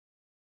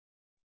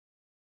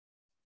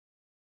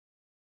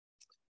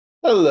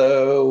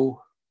Hello.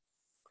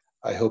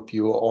 I hope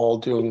you are all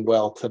doing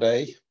well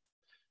today.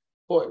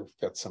 Boy, we've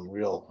got some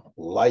real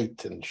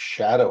light and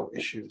shadow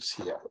issues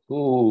here.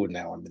 Ooh,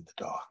 now I'm in the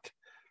dark.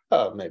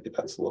 Oh, maybe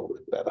that's a little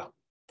bit better.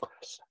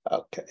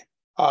 Okay.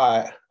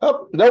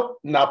 Oh, nope,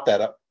 not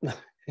better.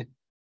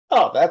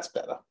 Oh, that's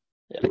better.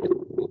 Yeah,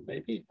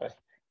 maybe if I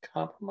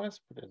compromise,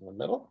 put it in the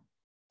middle.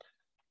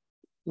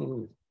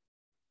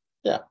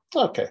 Yeah,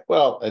 okay.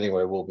 Well,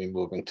 anyway, we'll be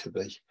moving to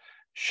the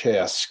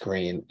share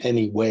screen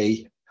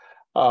anyway.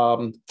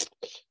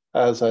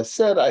 As I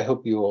said, I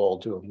hope you're all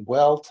doing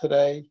well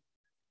today.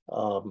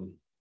 And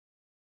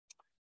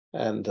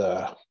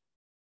I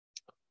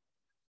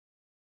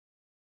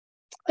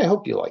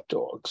hope you like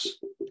dogs.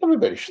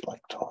 Everybody should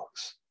like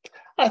dogs.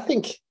 I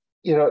think,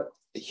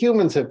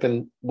 humans have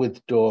been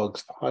with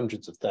dogs for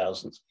hundreds of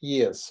thousands of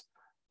years.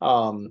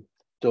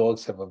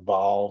 Dogs have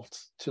evolved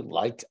to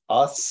like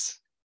us,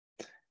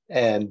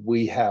 and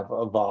we have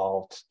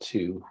evolved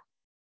to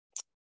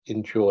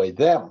enjoy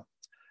them.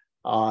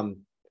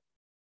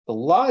 The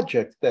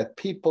logic that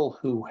people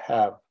who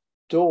have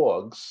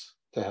dogs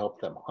to help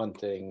them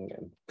hunting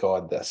and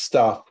guard their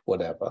stuff,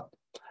 whatever,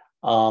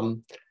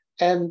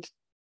 and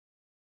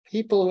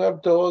people who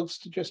have dogs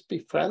to just be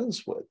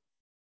friends with,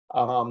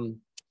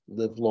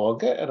 live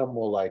longer and are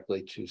more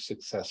likely to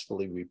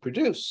successfully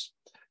reproduce.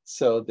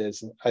 So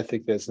I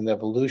think there's an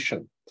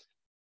evolution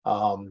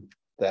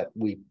that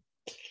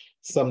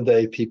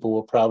someday people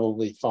will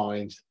probably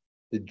find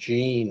the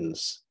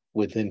genes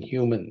within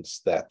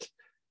humans that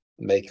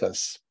make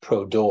us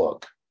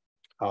pro-dog,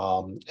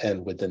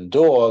 and within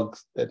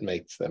dogs that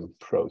makes them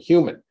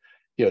pro-human.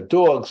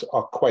 Dogs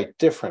are quite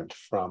different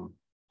from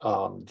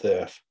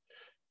their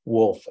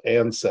wolf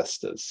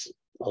ancestors,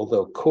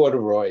 although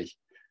Corduroy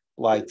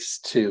likes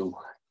to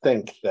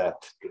think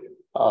that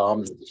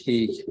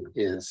he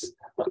is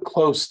a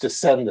close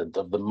descendant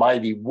of the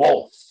mighty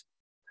wolf,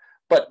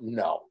 but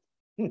no,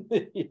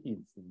 he's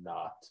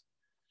not.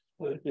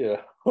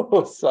 Yeah,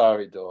 oh,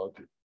 sorry,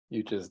 dog.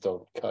 You just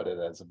don't cut it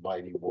as a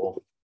mighty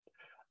wolf.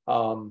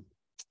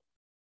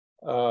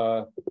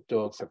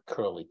 Dogs have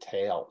curly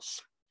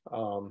tails,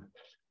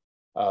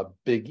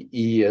 big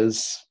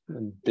ears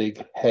and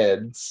big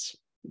heads,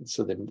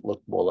 so they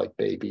look more like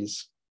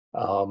babies,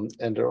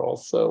 and are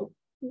also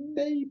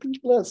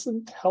maybe less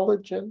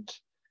intelligent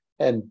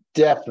and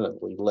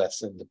definitely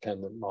less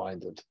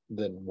independent-minded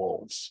than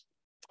wolves.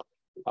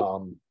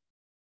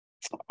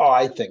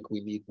 I think we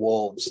need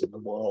wolves in the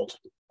world.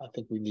 I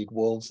think we need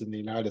wolves in the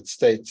United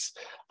States.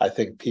 I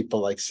think people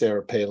like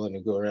Sarah Palin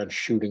who go around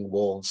shooting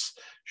wolves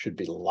should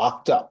be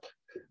locked up.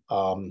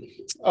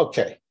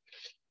 Okay.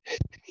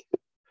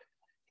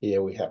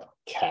 Here we have a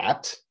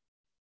cat.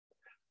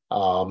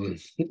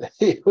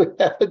 Here we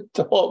have a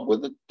dog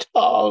with a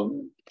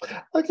tongue.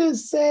 Like I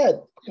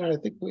said, I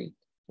think we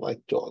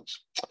like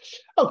dogs.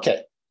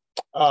 Okay.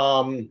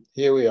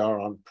 Here we are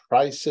on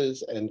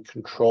prices and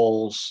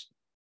controls,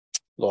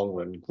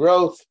 long-run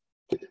growth.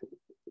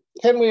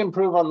 Can we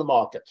improve on the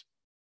market?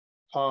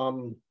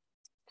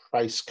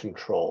 Price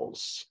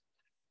controls.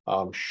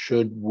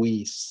 Should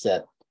we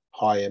set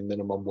higher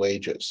minimum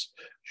wages?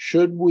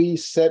 Should we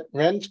set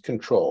rent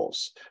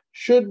controls?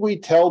 Should we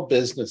tell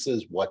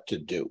businesses what to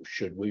do?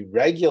 Should we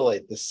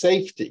regulate the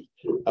safety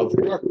of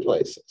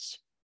workplaces?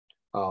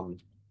 All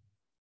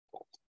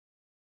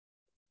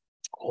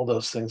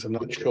those things, I'm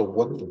not sure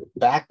what the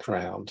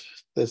background,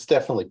 there's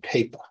definitely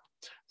paper.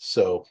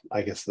 So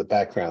I guess the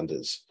background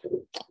is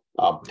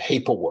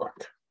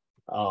paperwork.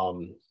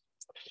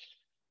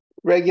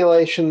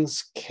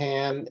 Regulations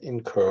can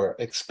incur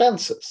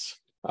expenses.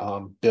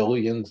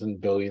 Billions and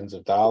billions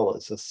of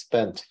dollars are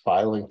spent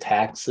filing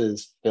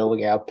taxes,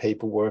 filling out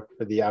paperwork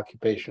for the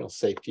Occupational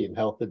Safety and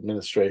Health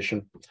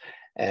Administration,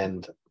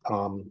 and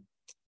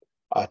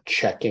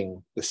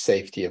checking the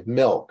safety of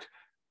milk,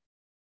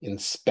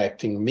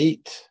 inspecting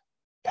meat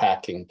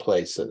packing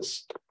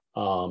places,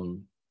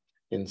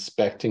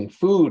 inspecting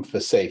food for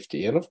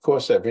safety. And of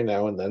course, every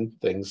now and then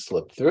things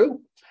slip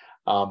through.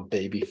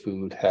 Baby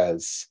food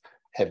has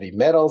heavy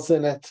metals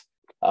in it.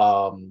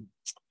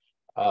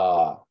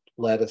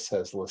 Lettuce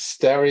has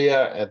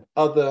listeria and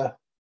other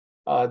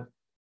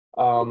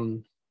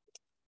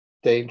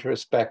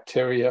dangerous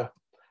bacteria.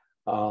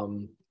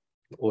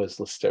 Was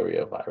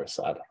listeria virus?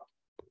 I don't know.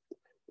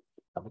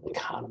 I'm an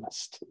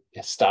economist,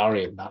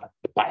 historian, not a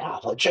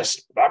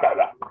biologist. Blah, blah,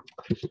 blah.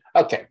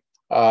 Okay,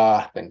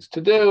 things to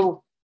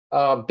do.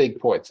 Big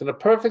points. In a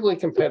perfectly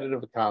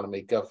competitive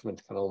economy,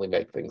 government can only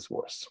make things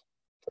worse.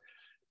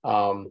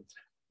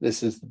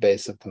 This is the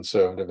base of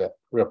conservative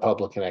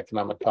Republican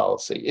economic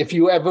policy. If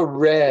you ever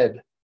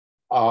read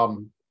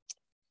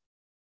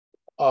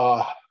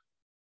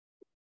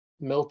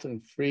Milton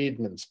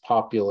Friedman's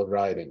popular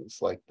writings,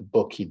 like the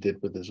book he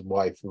did with his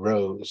wife,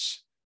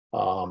 Rose,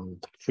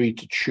 Free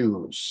to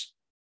Choose,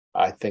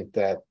 I think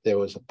that there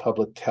was a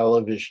public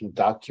television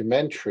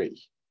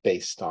documentary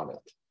based on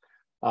it.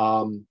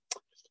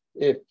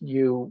 If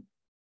you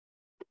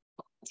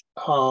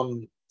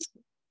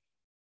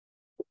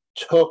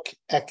took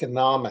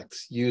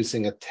economics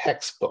using a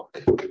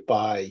textbook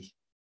by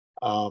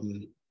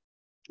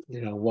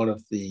One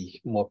of the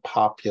more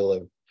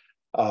popular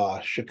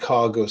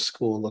Chicago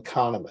school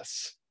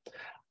economists.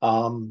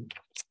 I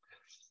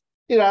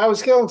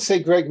was going to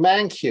say Greg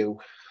Mankiw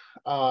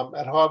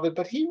at Harvard,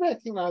 but he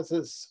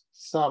recognizes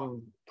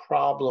some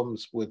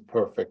problems with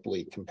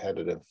perfectly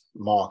competitive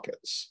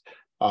markets,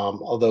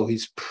 although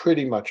he's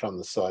pretty much on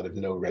the side of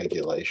no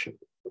regulation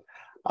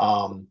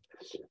and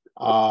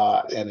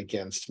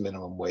against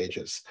minimum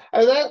wages.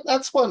 And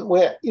that's one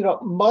where,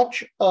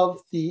 much of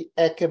the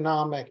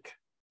economic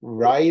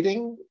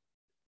writing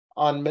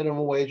on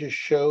minimum wages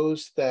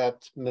shows that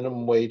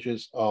minimum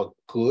wages are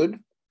good.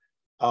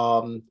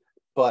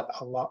 But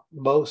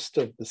most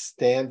of the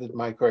standard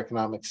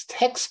microeconomics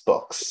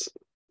textbooks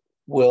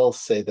will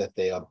say that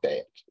they are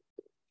bad.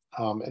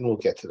 And we'll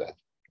get to that.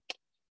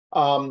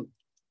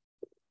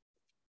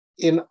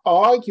 In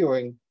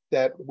arguing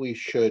that we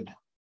should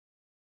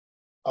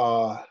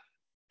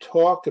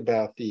talk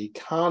about the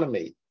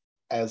economy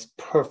as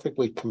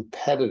perfectly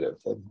competitive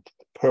and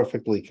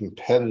perfectly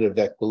competitive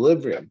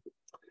equilibrium,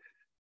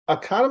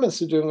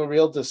 economists are doing a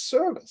real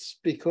disservice,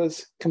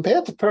 because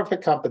compared to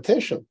perfect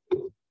competition,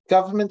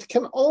 government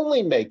can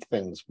only make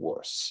things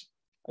worse.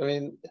 I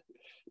mean,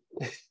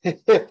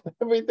 if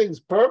everything's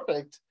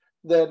perfect,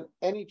 then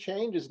any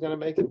change is going to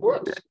make it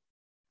worse.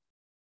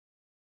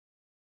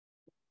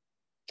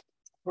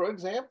 For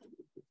example,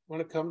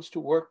 when it comes to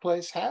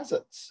workplace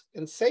hazards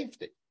and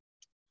safety,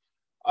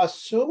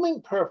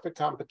 assuming perfect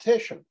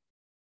competition,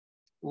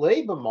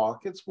 labor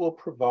markets will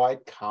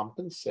provide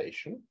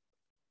compensation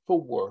for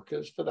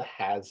workers for the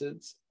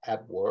hazards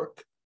at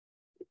work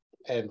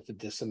and for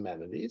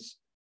disamenities.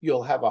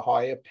 You'll have a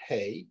higher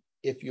pay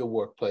if your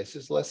workplace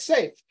is less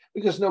safe,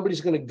 because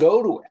nobody's going to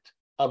go to it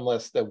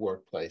unless their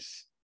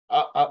workplace,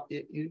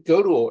 you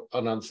go to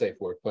an unsafe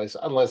workplace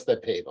unless they're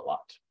paid a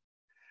lot.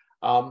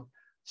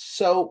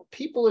 So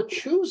people are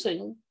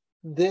choosing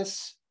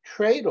this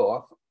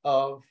trade-off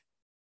of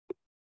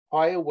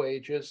higher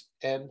wages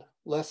and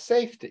less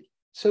safety.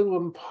 So to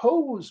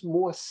impose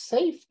more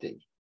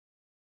safety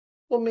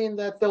will mean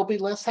that they'll be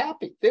less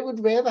happy. They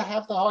would rather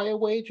have the higher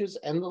wages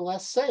and the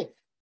less safe.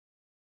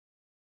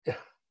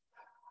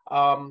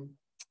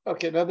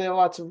 Okay, now there are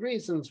lots of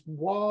reasons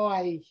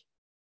why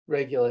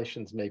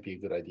regulations may be a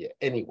good idea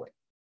anyway.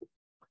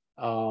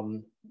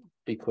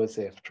 Because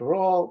after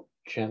all,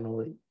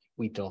 generally,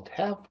 we don't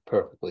have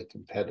perfectly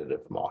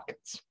competitive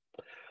markets.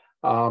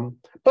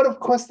 But of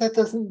course, that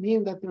doesn't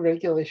mean that the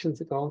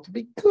regulations are going to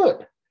be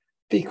good,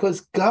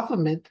 because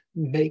government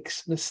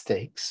makes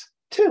mistakes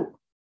too.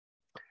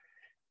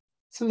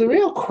 So the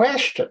real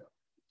question,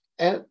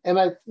 and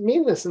I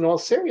mean this in all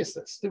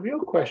seriousness, the real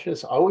question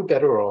is, are we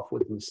better off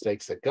with the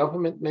mistakes that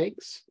government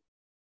makes,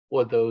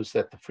 or those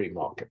that the free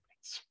market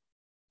makes,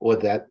 or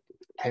that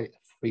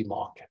free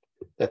market,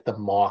 that the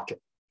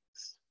market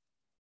makes?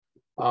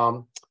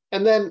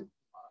 And then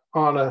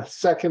on a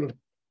second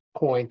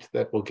point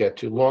that we'll get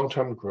to,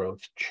 long-term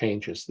growth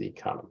changes the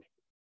economy.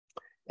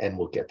 And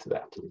we'll get to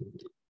that.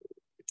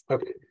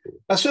 Okay,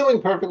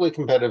 assuming perfectly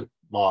competitive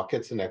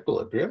markets in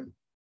equilibrium,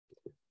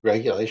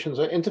 regulations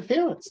are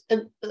interference.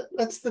 And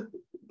that's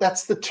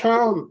the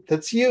term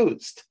that's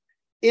used,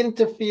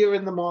 interfere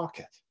in the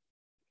market,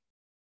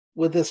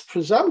 with this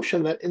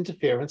presumption that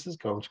interference is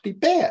going to be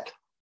bad.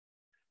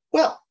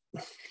 Well,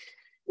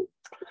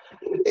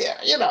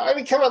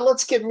 come on,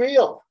 let's get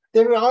real.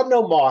 There are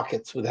no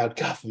markets without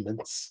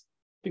governments,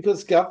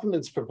 because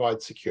governments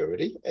provide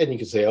security. And you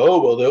can say,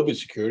 oh, well, there'll be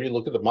security.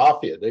 Look at the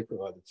mafia. They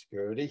provided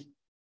security.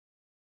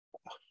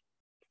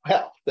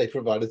 Well, they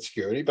provided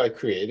security by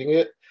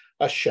creating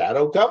a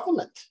shadow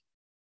government.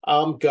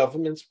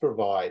 Governments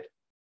provide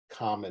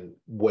common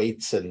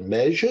weights and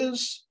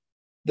measures.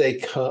 They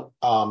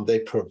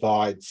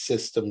provide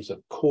systems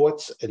of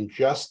courts and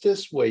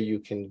justice where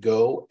you can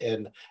go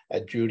and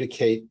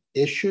adjudicate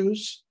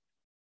issues.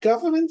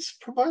 Governments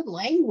provide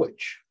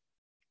language,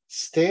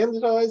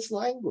 standardized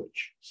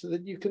language, so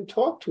that you can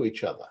talk to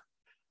each other.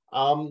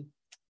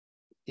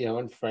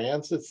 In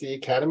France, it's the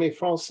Académie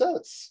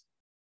Française.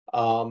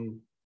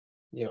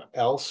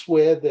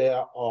 Elsewhere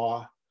there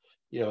are,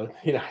 the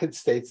United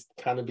States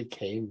kind of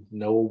became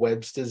Noah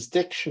Webster's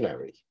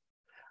dictionary.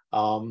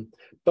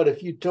 But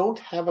if you don't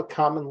have a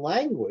common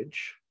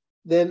language,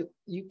 then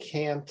you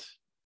can't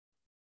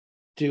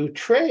do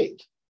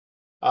trade.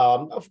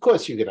 Of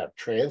course, you can have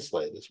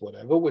translators,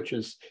 whatever, which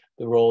is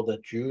the role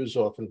that Jews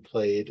often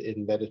played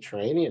in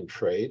Mediterranean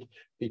trade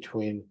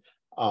between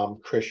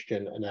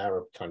Christian and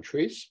Arab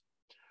countries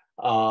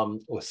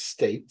or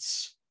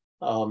states.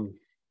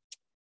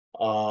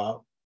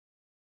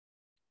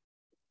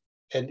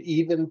 And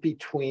even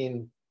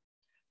between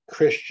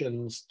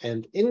Christians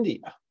and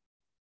India,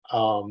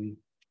 and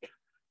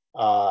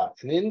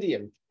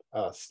Indian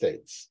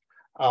states.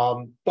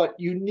 But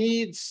you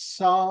need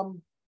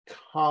some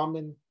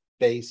common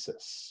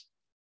basis.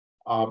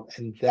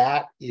 And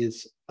that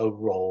is a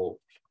role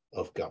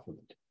of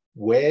government.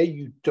 Where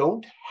you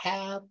don't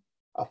have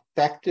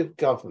effective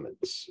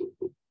governments,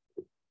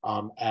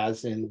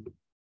 as in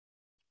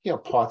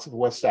parts of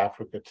West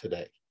Africa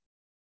today,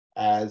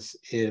 as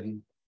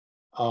in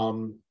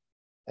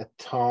at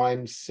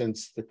times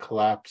since the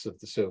collapse of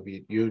the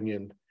Soviet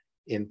Union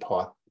in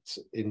parts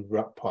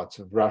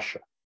of Russia,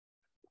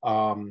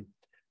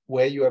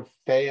 where you have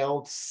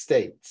failed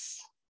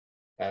states,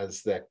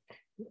 as they're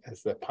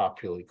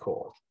popularly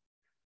called.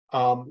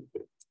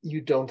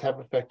 You don't have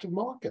effective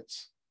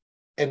markets,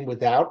 and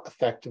without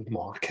effective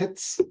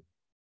markets,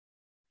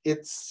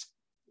 it's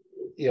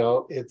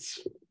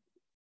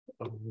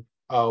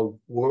a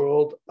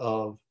world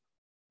of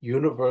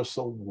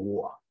universal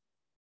war.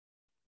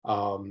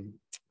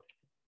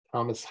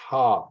 Thomas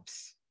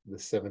Hobbes, the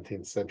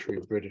 17th century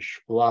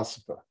British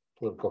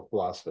political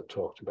philosopher,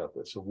 talked about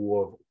this, a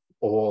war of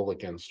all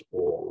against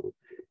all.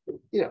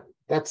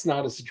 That's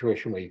not a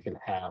situation where you can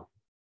have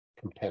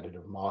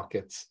competitive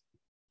markets.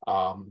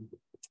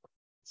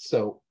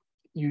 So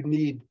you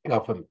need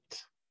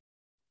government.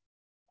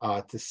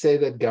 To say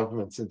that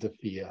governments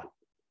interfere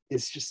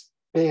is just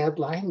bad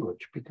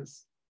language,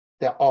 because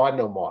there are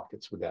no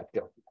markets without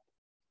government.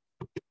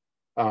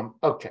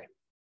 Okay.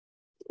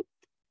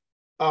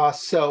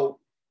 So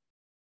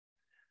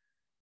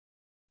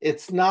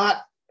it's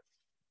not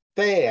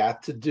fair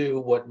to do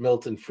what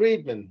Milton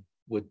Friedman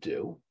would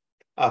do,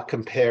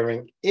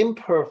 comparing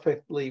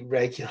imperfectly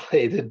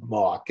regulated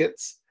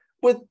markets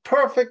with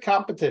perfect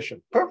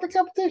competition. Perfect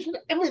competition,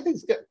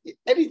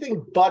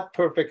 anything but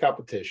perfect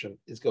competition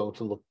is going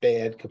to look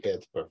bad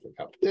compared to perfect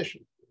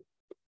competition.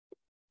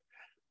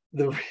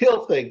 The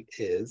real thing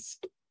is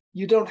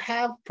you don't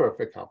have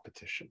perfect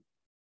competition.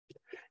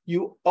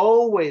 You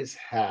always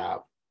have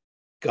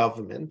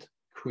government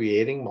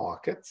creating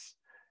markets.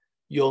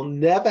 You'll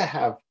never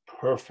have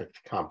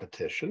perfect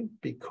competition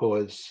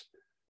because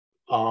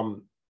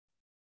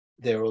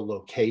there are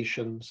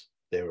locations,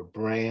 there are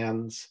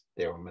brands,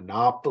 there are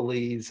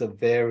monopolies of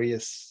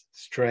various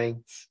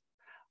strengths.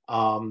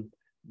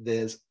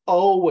 There's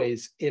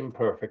always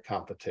imperfect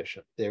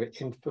competition. There are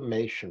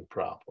information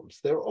problems.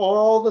 There are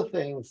all the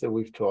things that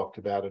we've talked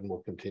about and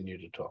will continue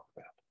to talk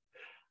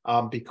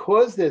about.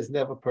 Because there's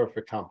never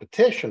perfect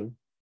competition,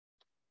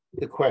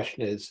 the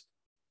question is,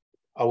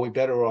 are we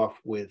better off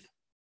with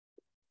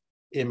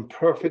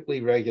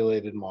imperfectly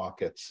regulated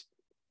markets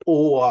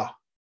or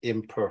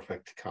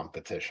imperfect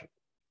competition?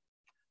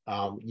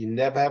 You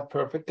never have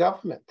perfect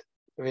government.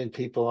 I mean,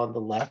 people on the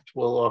left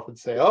will often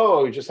say,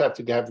 oh, you just have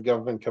to have the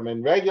government come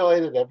in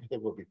regulated,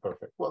 everything will be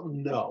perfect. Well,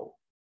 no.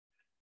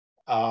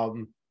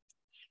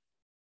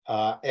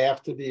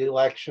 After the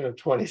election of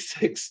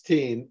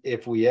 2016,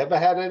 if we ever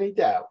had any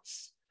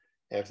doubts,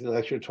 after the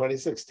election of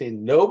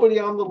 2016, nobody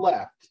on the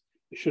left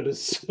should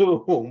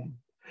assume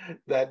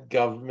that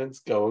government's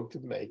going to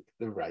make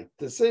the right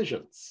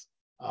decisions.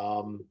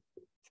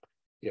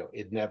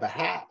 It never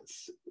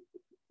has.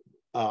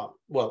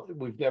 Well,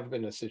 we've never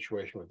been in a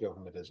situation where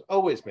government has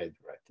always made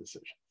the right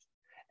decisions.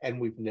 And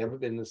we've never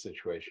been in a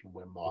situation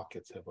where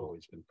markets have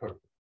always been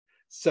perfect.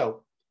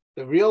 So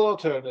the real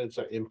alternatives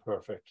are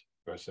imperfect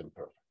versus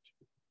imperfect.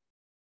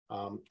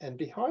 And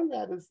behind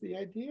that is the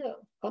idea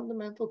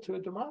fundamental to a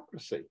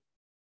democracy.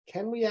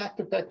 Can we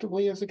act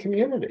effectively as a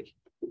community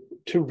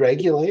to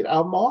regulate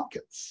our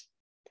markets?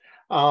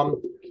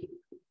 You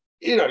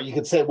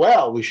could say,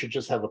 well, we should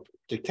just have a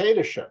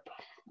dictatorship,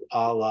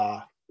 a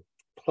la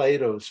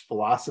Plato's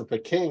Philosopher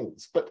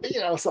Kings. But,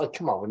 it's like,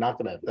 come on, we're not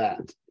going to have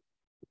that.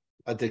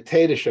 A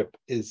dictatorship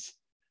is,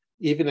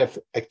 even if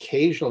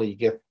occasionally you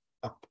get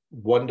a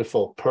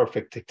wonderful,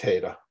 perfect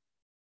dictator,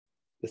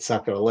 it's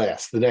not going to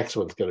last. The next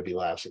one's going to be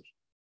lousy.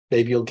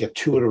 Maybe you'll get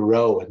 2 in a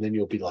row, and then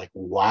you'll be like,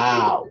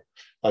 wow,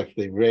 like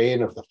the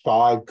reign of the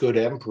 5 good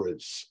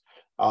emperors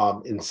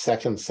in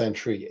 2nd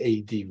century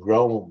AD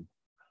Rome.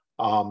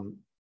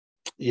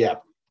 Yeah,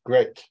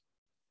 great.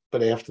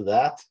 But after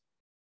that,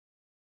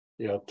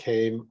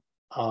 came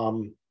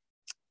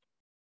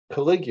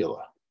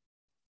Caligula.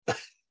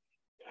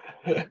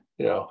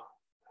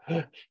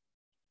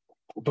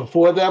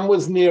 Before them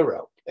was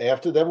Nero.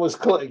 After them was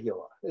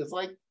Caligula. It's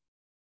like,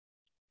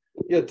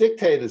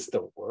 dictators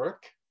don't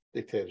work.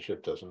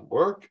 Dictatorship doesn't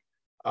work.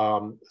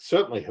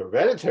 Certainly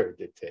hereditary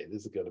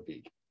dictators are going to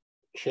be,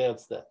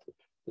 chance that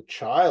the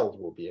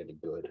child will be any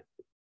good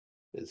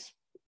is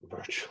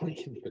virtually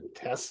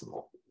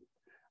infinitesimal.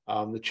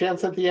 The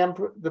chance that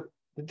the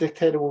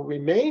dictator will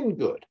remain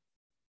good,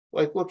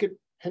 like look at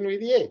Henry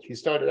VIII. He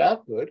started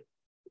out good,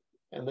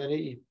 and then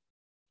he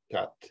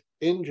got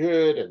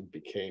injured and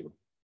became,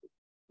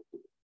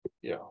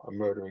 a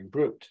murdering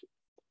brute.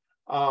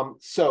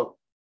 So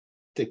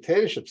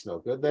dictatorship's no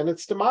good. Then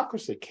it's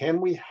democracy.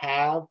 Can we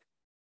have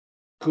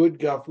good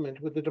government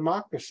with a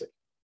democracy?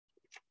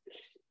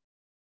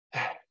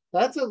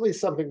 That's at least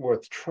something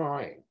worth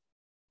trying.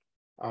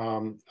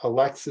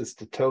 Alexis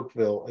de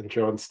Tocqueville and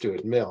John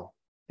Stuart Mill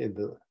in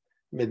the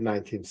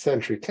mid-19th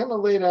century kind of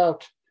laid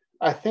out,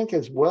 I think,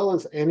 as well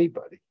as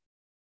anybody,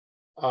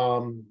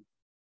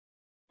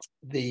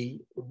 the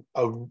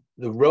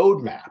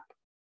roadmap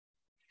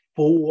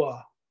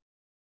for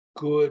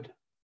good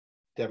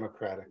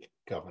democratic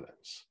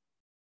governance.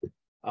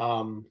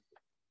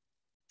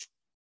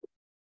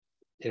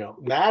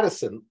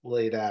 Madison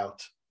laid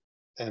out,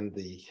 and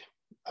the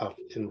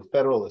in the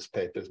Federalist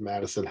Papers,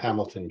 Madison,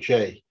 Hamilton,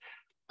 Jay,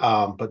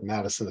 but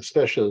Madison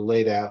especially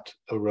laid out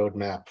a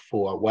roadmap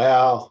for,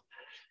 well,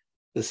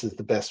 this is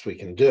the best we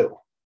can do.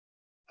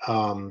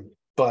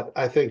 But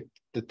I think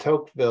de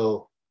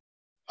Tocqueville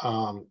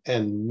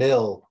and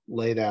Mill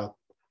laid out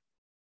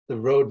the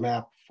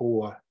roadmap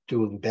for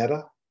doing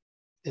better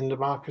in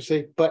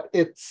democracy, but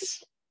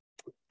it's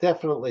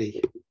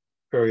definitely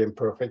very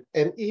imperfect.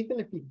 And even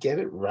if you get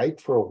it right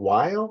for a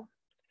while,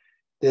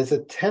 there's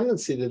a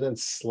tendency to then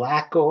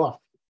slack off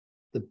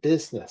the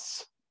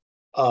business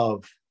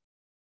of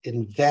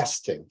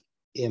investing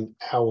in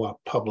our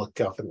public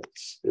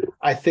governance.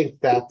 I think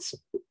that's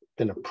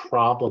been a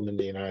problem in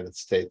the United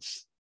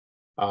States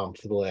for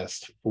the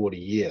last 40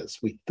 years.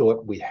 We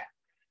thought we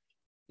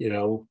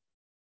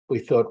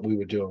thought we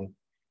were doing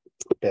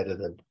better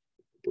than,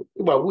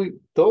 well, we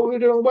thought we were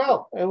doing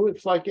well. And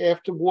it's like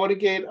after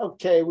Watergate,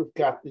 okay, we've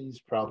got these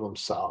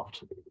problems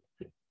solved.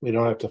 We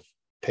don't have to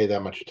pay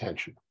that much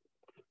attention.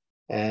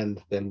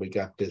 And then we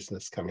got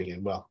business coming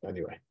in. Well,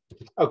 anyway,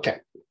 okay.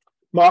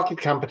 Market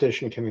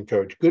competition can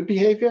encourage good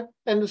behavior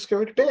and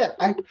discourage bad.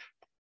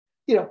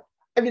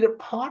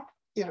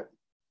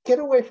 Get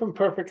away from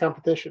perfect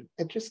competition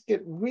and just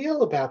get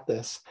real about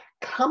this.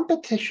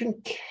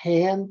 Competition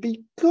can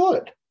be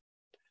good.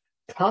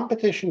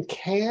 Competition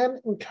can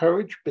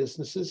encourage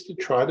businesses to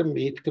try to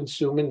meet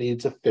consumer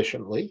needs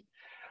efficiently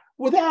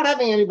without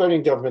having anybody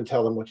in government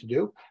tell them what to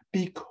do,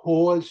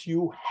 because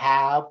you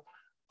have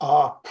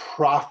a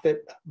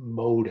profit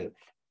motive.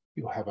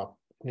 You have an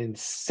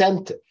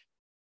incentive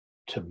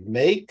to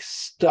make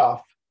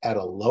stuff at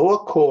a lower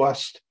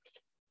cost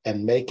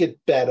and make it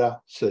better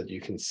so that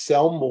you can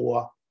sell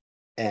more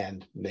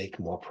and make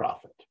more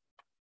profit.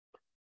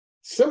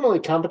 Similarly,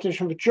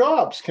 competition for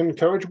jobs can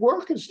encourage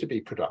workers to be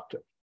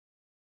productive.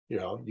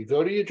 You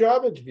go to your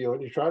job interview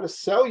and you try to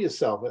sell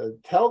yourself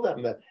and tell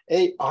them that,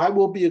 hey, I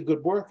will be a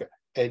good worker.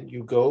 And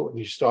you go and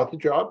you start the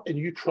job and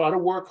you try to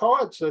work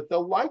hard so that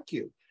they'll like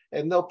you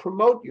and they'll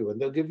promote you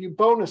and they'll give you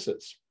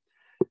bonuses.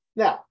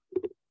 Now,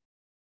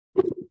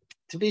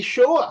 to be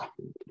sure,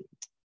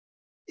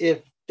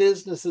 if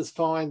businesses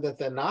find that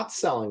they're not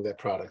selling their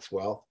products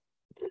well,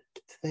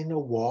 do they know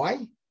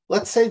why?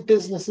 Let's say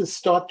businesses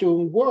start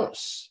doing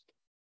worse.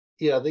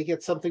 They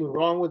get something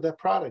wrong with their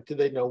product. Do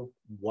they know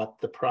what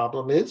the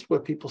problem is where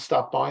people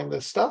stop buying their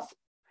stuff?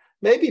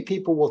 Maybe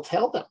people will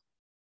tell them.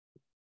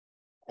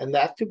 And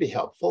that could be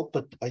helpful,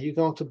 but are you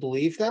going to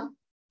believe them?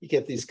 You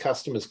get these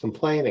customers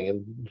complaining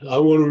and I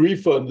want a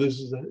refund. Do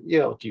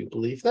you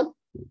believe them?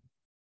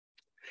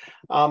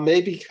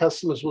 Maybe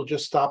customers will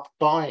just stop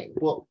buying.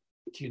 Well,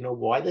 do you know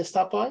why they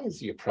stop buying?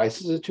 Is your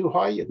prices are too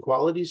high, your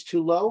quality is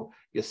too low,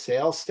 your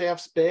sales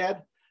staff's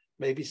bad?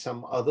 Maybe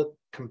some other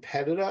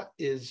competitor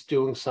is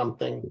doing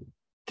something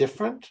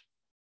different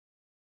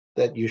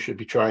that you should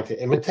be trying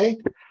to imitate.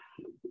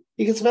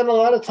 You can spend a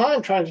lot of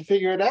time trying to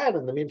figure it out.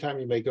 In the meantime,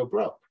 you may go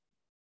broke,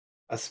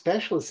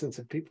 especially since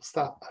if people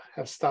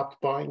have stopped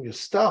buying your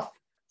stuff,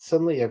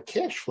 suddenly you have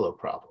cash flow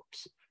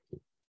problems.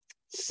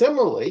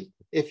 Similarly,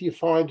 if you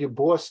find your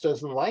boss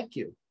doesn't like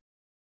you,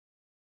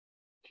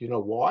 do you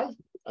know why?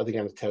 Are they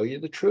going to tell you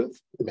the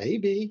truth?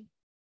 Maybe.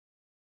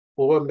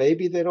 Or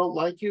maybe they don't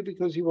like you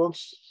because you won't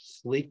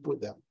sleep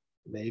with them.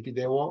 Maybe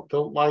they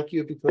don't like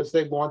you because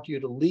they want you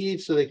to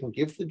leave so they can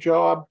give the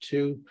job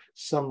to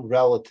some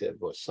relative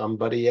or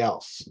somebody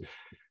else.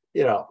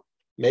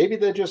 Maybe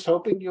they're just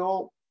hoping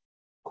you'll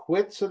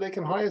quit so they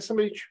can hire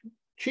somebody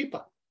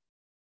cheaper.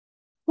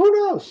 Who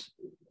knows?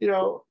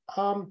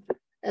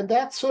 And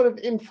that sort of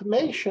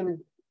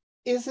information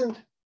isn't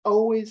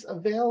always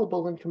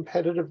available in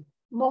competitive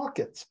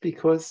markets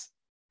because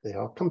they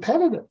are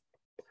competitive.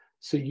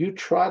 So you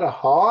try to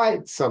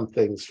hide some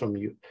things from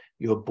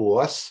your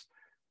boss.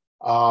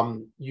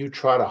 You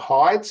try to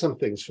hide some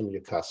things from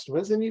your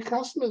customers, and your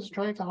customers are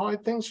trying to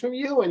hide things from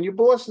you, and your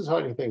boss is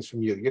hiding things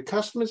from you. Your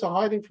customers are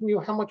hiding from you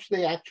how much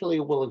they actually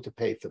are willing to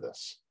pay for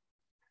this.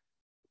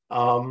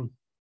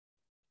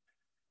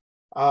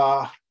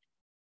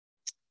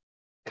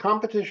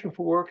 Competition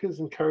for workers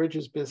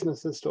encourages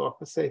businesses to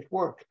offer safe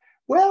work.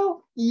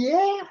 Well,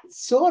 yeah,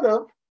 sort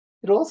of.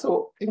 It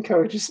also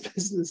encourages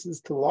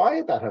businesses to lie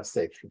about how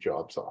safe your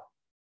jobs are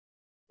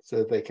so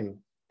that they can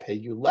pay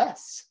you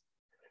less.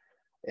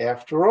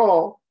 After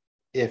all,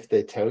 if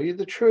they tell you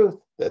the truth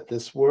that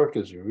this work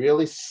is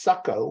really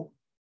sucko,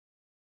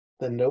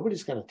 then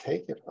nobody's going to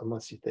take it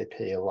unless they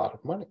pay a lot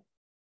of money.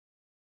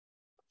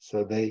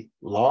 So they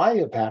lie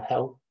about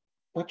how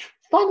much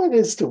fun it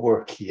is to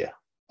work here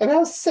and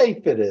how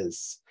safe it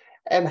is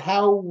and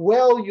how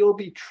well you'll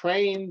be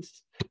trained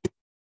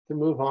to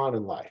move on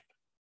in life.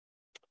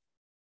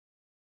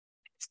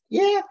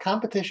 Yeah,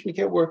 competition to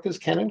get workers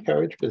can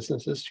encourage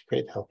businesses to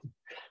create healthy.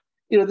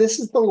 This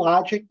is the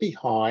logic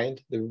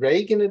behind the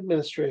Reagan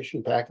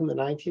administration back in the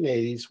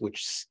 1980s,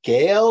 which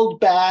scaled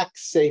back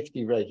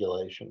safety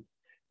regulation,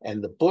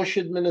 and the Bush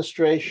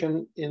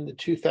administration in the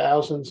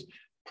 2000s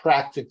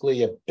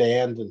practically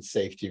abandoned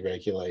safety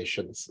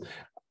regulations.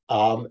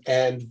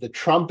 And the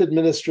Trump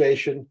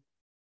administration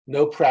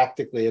no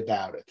practically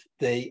about it.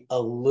 They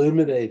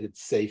eliminated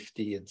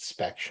safety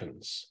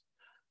inspections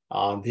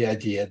on the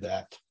idea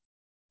that,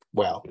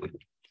 well,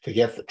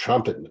 forget the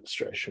Trump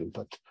administration,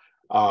 but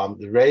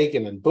the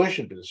Reagan and Bush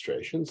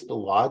administrations, the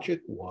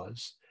logic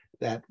was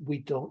that we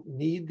don't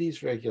need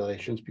these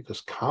regulations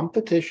because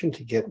competition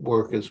to get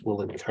workers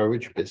will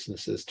encourage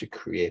businesses to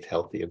create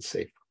healthy and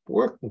safe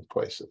working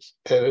places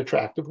and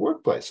attractive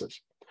workplaces.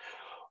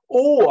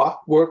 Or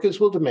workers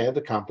will demand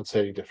a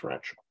compensating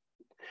differential.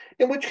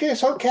 In which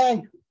case,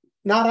 okay,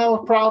 not our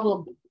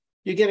problem.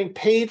 You're getting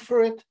paid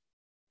for it.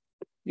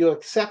 You're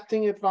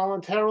accepting it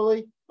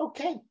voluntarily.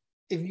 Okay.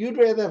 If you'd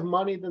rather have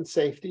money than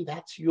safety,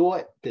 that's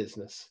your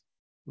business.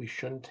 We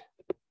shouldn't.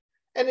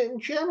 And in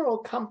general,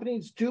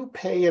 companies do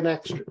pay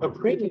a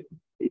premium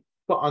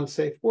for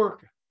unsafe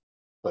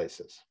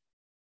workplaces.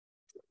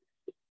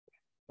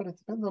 But it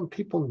depends on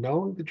people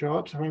knowing the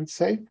jobs are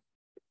unsafe.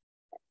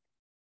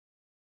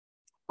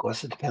 Of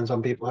course, it depends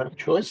on people having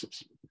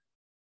choices,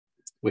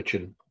 which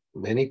in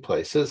many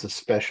places,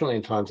 especially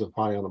in times of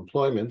high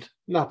unemployment,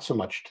 not so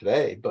much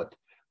today, but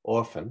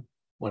often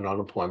when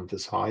unemployment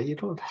is high, you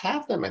don't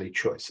have that many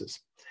choices.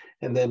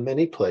 And there are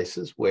many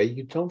places where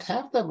you don't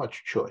have that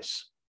much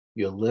choice.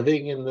 You're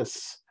living in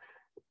this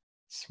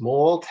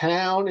small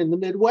town in the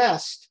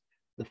Midwest.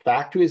 The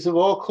factories have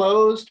all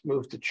closed,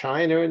 moved to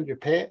China and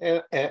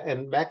Japan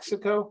and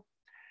Mexico.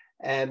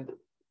 And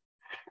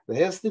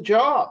there's the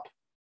job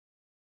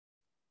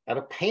at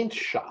a paint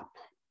shop.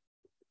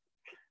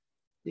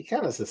 You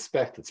kind of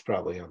suspect it's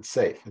probably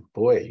unsafe. But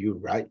boy, are you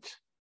right.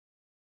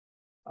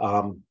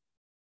 And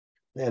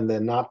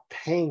they're not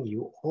paying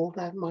you all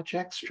that much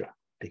extra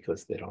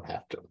because they don't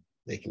have to.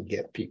 They can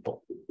get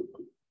people.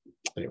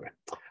 Anyway,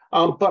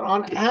 but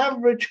on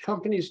average,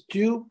 companies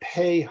do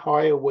pay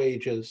higher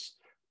wages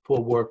for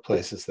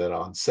workplaces that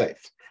are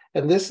unsafe.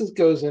 And this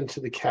goes into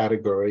the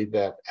category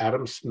that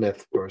Adam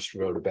Smith first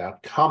wrote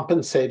about,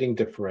 compensating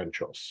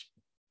differentials.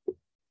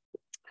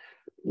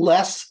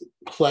 Less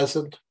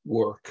pleasant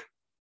work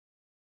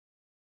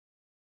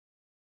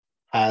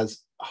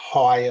has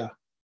higher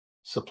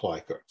supply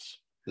curves.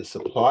 The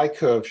supply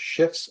curve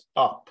shifts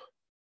up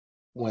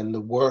when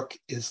the work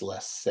is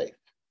less safe.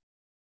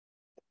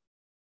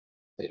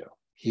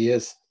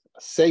 Here's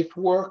safe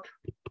work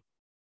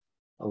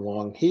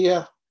along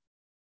here,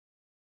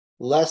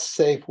 less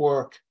safe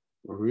work,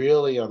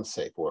 really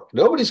unsafe work.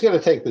 Nobody's going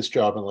to take this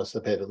job unless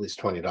they're paid at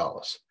least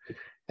 $20.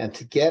 And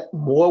to get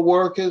more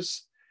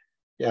workers,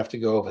 you have to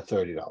go over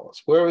 $30.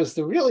 Whereas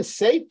the really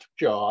safe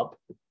job,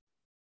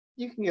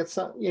 you can get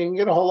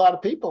a whole lot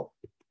of people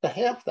for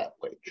half that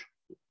wage.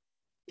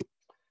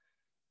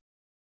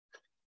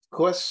 Of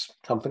course,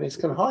 companies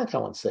can hide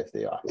how unsafe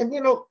they are. And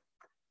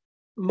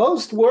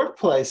most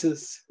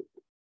workplaces,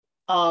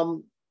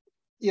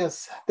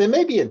 yes, there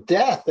may be a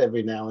death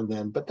every now and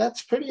then, but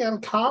that's pretty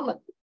uncommon.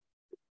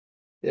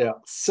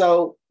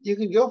 So you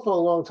can go for a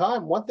long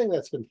time. One thing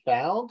that's been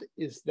found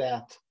is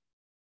that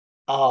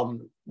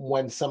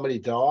when somebody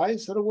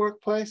dies at a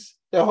workplace,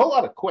 there are a whole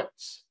lot of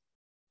quits.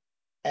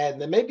 And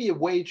there may be a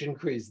wage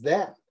increase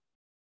then,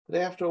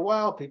 but after a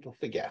while, people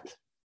forget.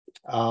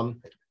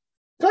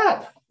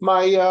 God,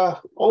 my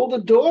older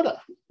daughter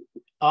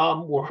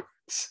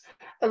works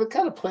at the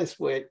kind of place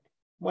where,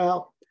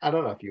 well, I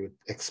don't know if you would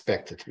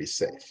expect it to be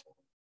safe,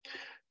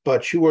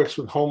 but she works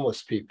with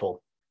homeless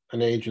people,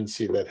 an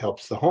agency that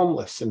helps the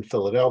homeless in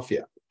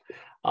Philadelphia.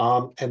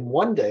 And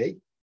one day,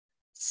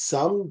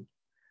 somebody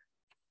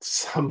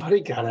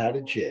got out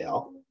of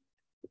jail,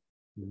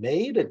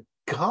 made a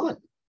gun,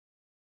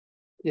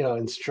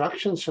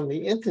 instructions from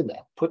the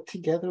internet, put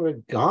together a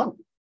gun,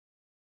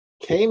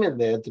 came in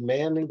there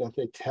demanding that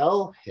they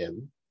tell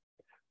him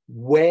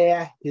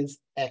where his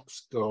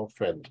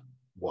ex-girlfriend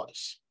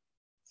was,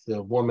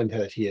 the woman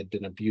that he had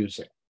been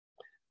abusing.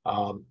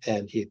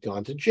 And he had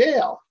gone to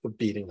jail for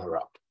beating her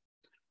up.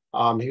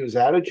 He was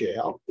out of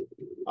jail.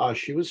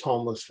 She was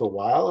homeless for a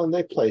while, and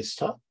they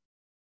placed her.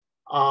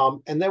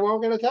 And they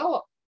weren't going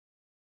to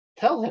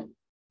tell him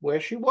where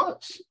she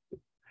was.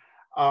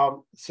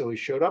 So he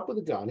showed up with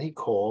a gun. He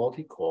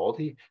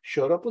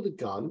showed up with a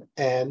gun,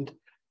 and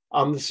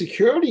the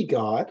security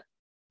guard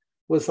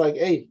was like,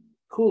 "Hey,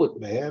 cool it,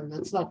 man.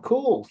 That's not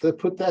cool. They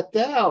put that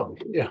down."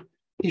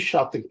 He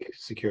shot the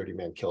security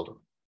man, killed him.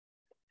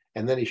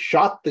 And then he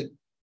shot the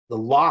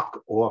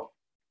lock off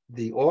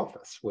the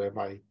office where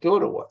my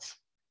daughter was.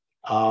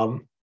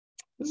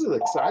 This is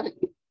exciting.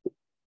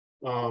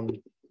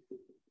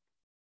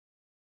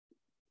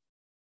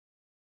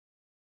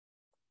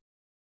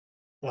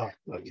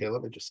 Okay,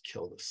 let me just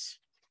kill this.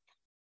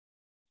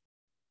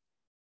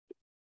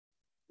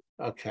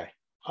 Okay.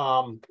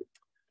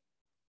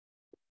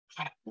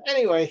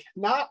 Anyway,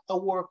 not a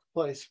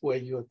workplace where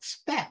you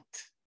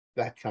expect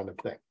that kind of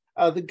thing.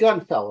 The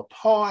gun fell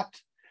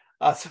apart.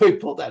 So he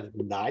pulled out a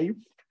knife.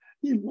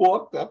 He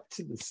walked up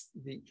to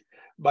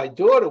my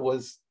daughter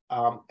was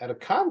at a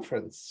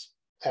conference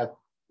at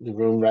the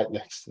room right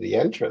next to the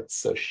entrance.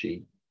 So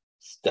she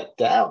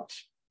stepped out.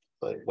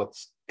 Like,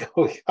 what's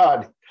going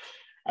on?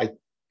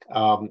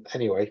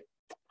 Anyway,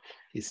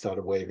 he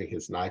started waving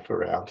his knife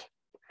around.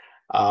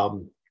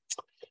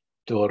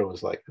 Daughter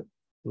was like,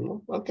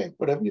 okay,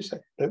 whatever you say,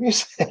 whatever you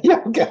say,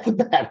 you'll get the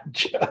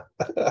manager.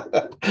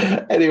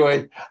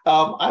 Anyway,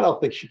 I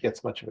don't think she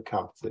gets much of a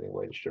compensating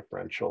wage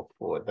differential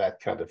for that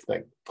kind of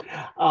thing.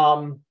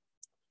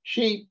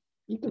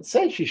 You could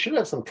say she should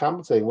have some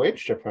compensating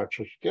wage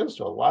differential. She goes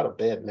to a lot of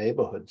bad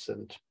neighborhoods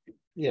and,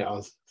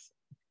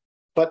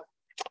 but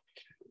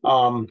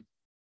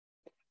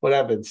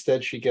whatever.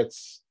 Instead, she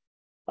gets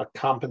a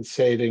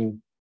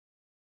compensating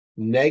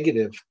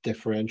negative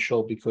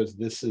differential because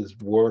this is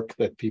work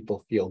that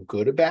people feel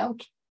good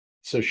about.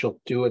 So she'll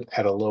do it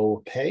at a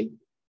lower pay.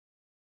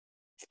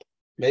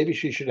 Maybe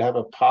she should have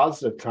a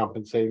positive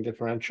compensating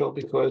differential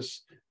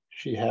because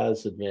she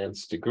has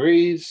advanced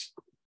degrees.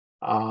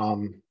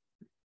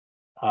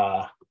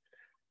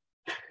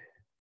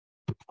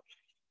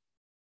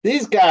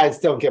 These guys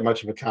don't get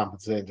much of a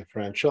compensating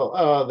differential.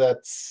 Oh,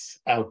 that's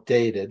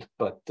outdated,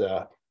 but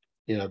they're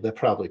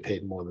probably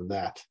paid more than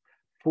that.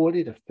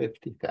 40 to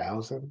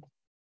 50,000.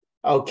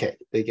 Okay,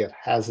 they get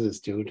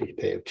hazardous duty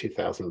pay of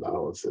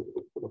 $2,000 and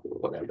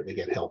whatever. They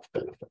get health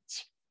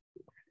benefits.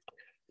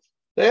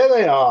 There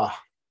they are.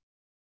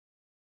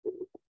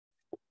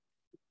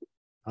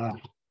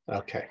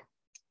 Okay.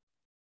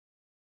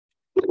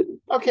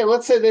 Okay,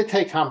 let's say they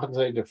take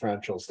compensating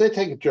differentials. They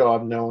take a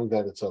job knowing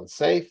that it's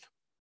unsafe,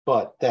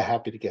 but they're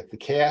happy to get the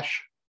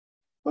cash.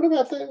 What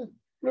about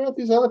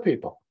these other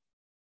people?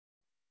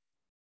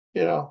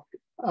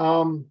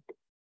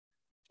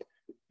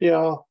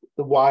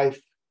 The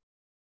wife,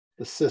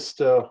 the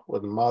sister or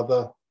the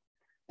mother,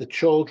 the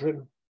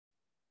children,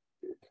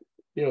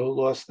 who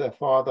lost their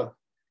father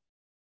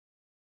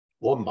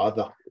or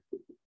mother.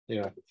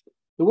 The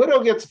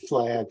widow gets a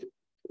flag,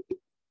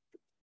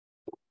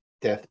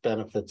 death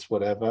benefits,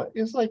 whatever.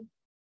 It's like,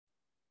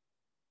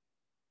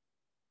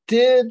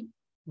 did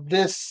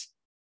this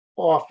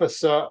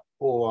officer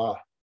or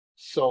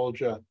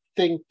soldier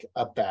think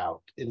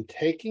about, in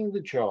taking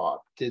the job,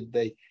 did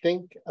they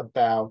think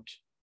about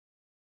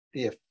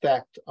the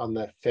effect on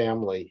their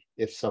family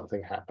if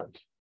something happened?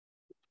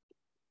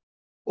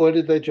 Or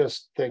did they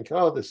just think,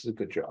 oh, this is a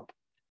good job,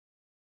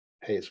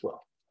 pays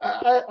well?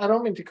 I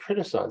don't mean to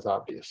criticize,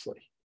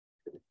 obviously.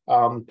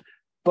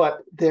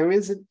 But there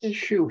is an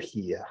issue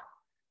here.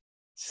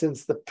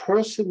 Since the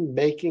person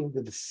making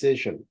the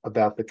decision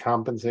about the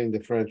compensating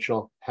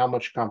differential, how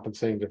much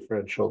compensating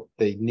differential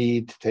they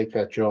need to take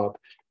that job,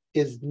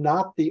 is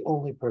not the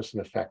only person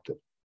affected.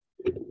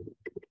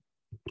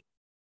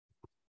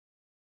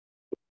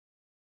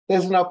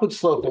 There's an upward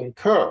sloping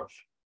curve,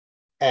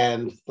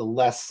 and the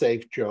less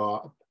safe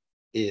job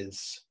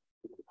is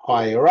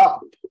higher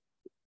up.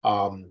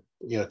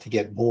 To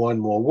get more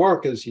and more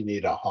workers, you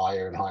need a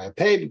higher and higher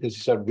pay because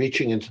you start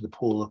reaching into the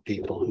pool of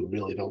people who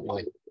really don't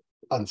like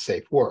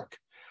unsafe work.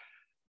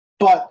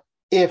 But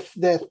if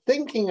they're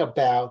thinking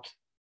about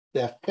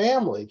their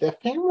family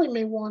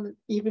may want it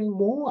even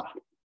more.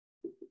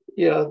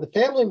 The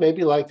family may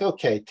be like,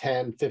 okay,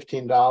 $10,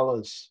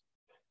 $15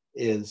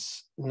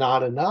 is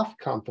not enough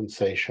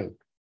compensation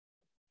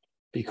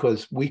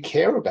because we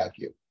care about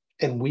you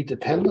and we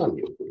depend on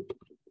you.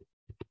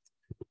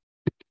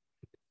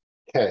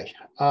 Okay,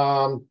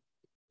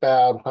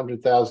 about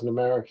 100,000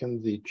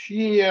 Americans each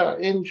year are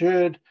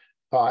injured.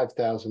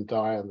 5,000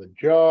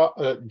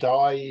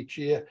 die each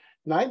year.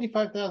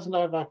 95,000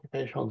 die of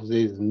occupational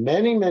diseases.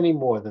 Many, many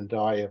more than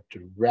die of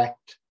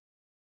direct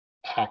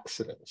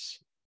accidents.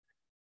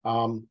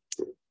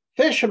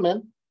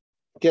 Fishermen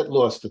get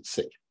lost at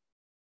sea.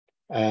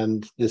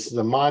 And this is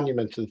a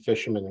monument to the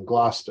fishermen in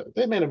Gloucester.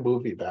 They made a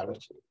movie about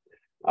it,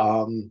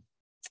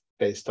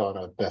 based on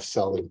a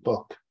best-selling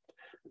book.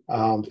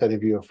 If any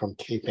of you are from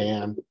Cape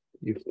Ann,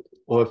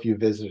 or if you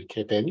visited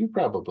Cape Ann, you've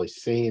probably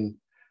seen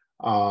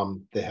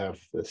they have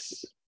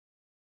this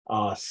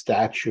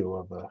statue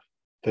of a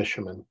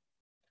fisherman,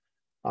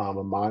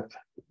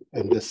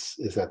 and this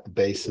is at the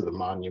base of the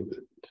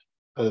monument,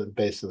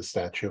 base of the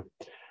statue.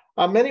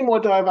 Many more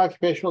die of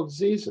occupational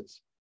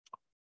diseases.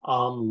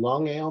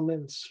 Lung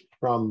ailments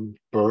from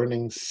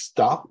burning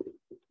stuff,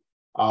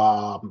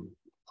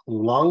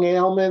 lung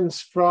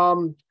ailments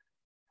from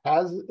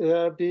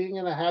being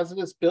in a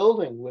hazardous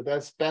building with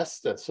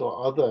asbestos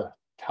or other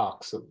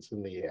toxins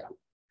in the air.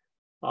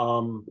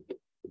 Of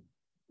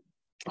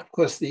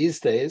course, these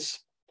days,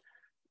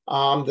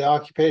 a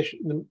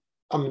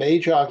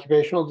major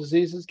occupational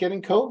disease is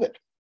getting COVID.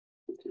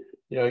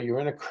 You're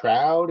in a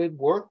crowded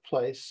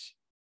workplace,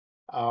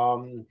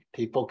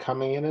 people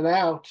coming in and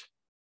out,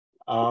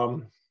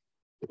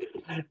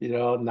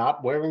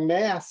 not wearing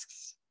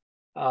masks,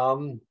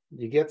 you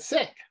get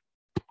sick.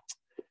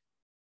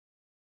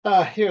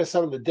 Here are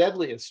some of the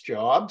deadliest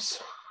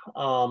jobs: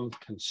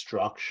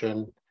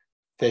 construction,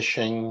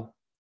 fishing,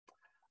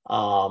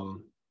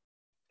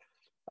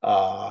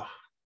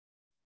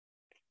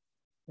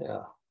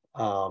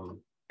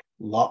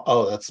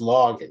 that's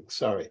logging,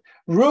 sorry.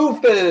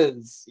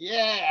 Roofers,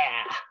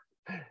 yeah.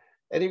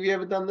 Any of you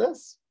ever done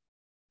this?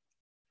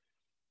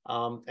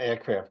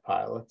 Aircraft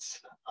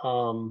pilots,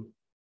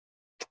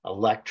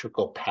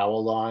 electrical power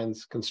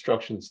lines,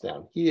 construction's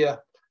down here.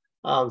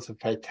 The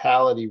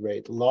fatality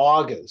rate,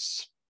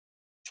 loggers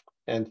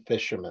and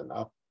fishermen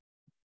up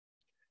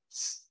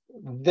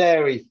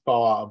very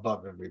far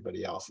above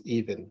everybody else,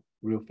 even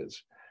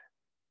roofers.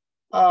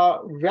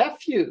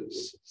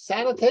 Refuse,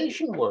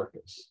 sanitation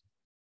workers,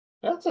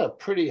 that's a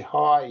pretty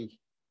high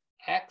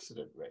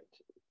accident rate,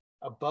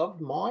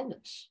 above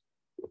minus.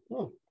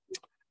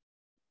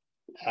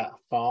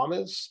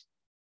 Farmers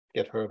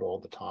get hurt all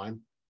the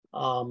time.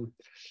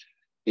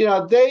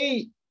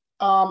 They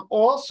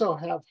also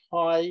have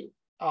high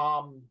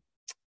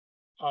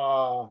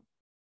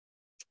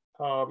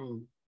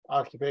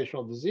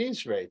occupational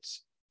disease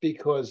rates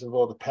because of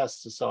all the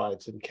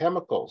pesticides and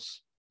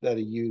chemicals that are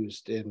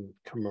used in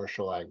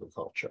commercial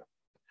agriculture.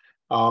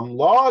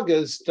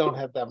 Loggers don't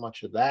have that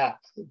much of that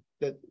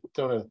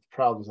don't have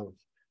problems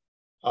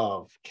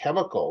of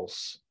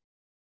chemicals,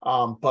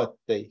 but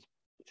they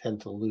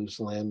tend to lose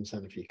limbs.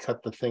 And if you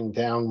cut the thing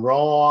down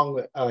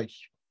wrong, I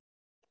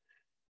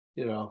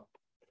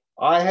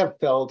have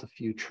felled a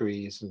few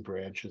trees and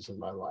branches in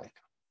my life.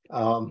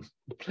 And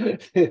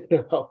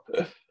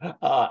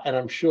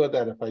I'm sure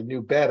that if I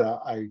knew better,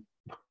 I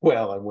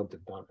wouldn't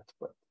have done it,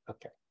 but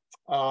okay.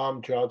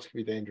 Jobs can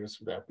be dangerous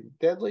without being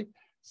deadly.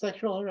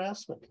 Sexual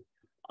harassment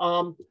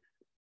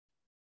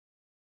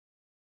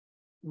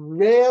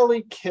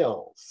rarely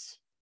kills,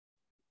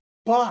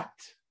 but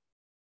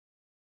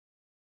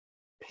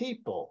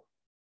people,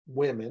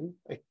 women,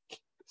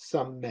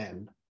 some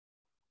men,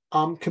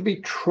 can be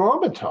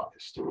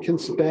traumatized, can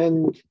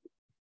spend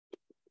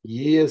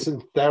years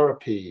in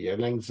therapy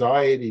and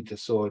anxiety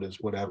disorders,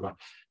 whatever,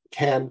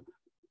 can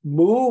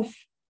move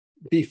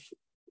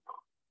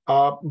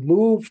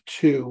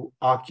to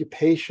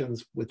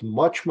occupations with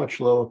much, much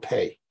lower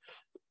pay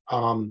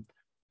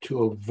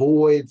to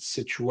avoid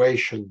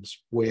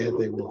situations where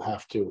they will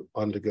have to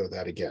undergo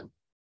that again.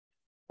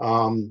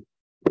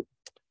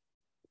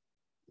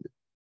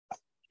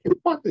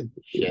 What the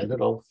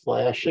genital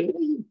flashing?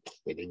 Are you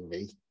kidding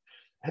me?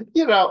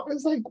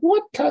 It's like,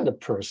 what kind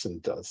of person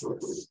does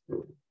this?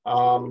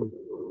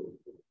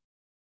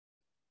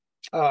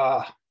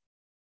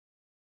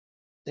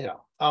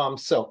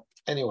 So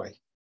anyway,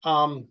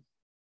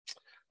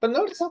 but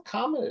notice how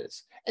common it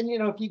is. And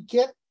if you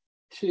get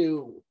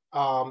to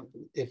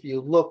if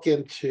you look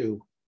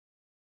into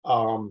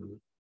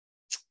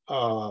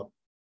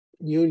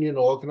union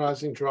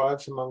organizing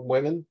drives among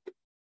women,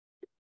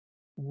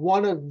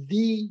 one of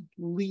the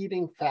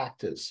leading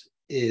factors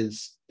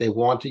is they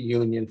want a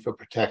union for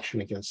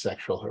protection against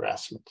sexual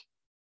harassment,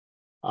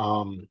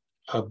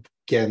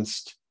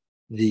 against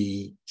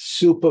the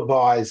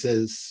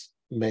supervisors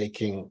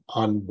making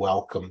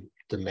unwelcome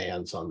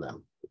demands on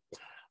them.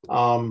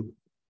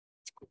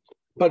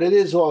 But it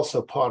is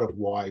also part of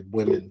why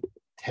women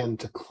tend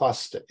to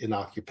cluster in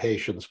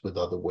occupations with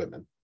other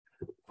women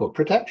for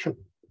protection.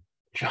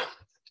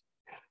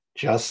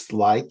 Just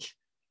like,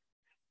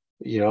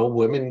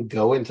 women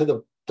go into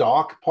the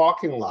dark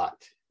parking lot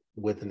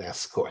with an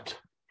escort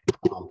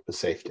for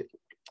safety.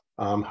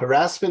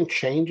 Harassment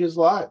changes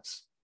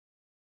lives.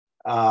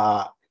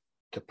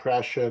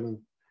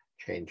 Depression,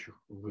 change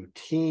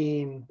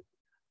routine,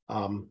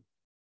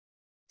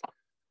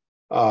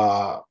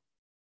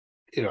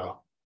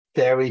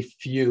 very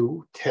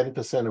few,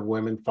 10% of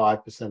women,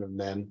 5% of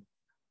men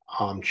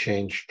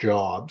change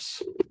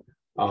jobs,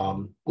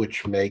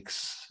 which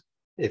makes,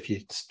 if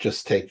you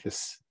just take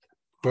this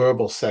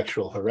verbal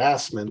sexual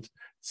harassment,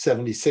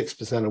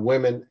 76% of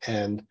women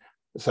and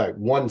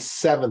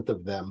 1/7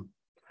 of them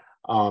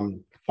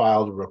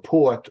filed a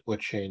report or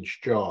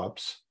changed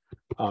jobs.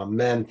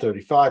 Men,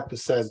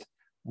 35%,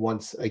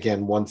 once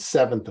again,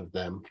 1/7 of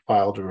them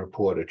filed a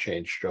report or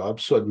changed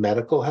jobs. Sought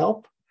medical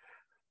help.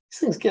 These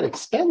things get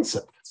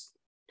expensive.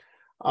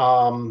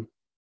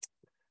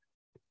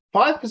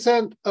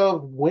 5%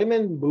 of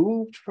women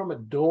moved from a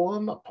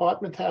dorm,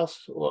 apartment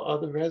house, or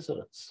other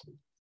residence,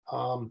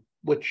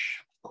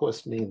 which of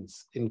course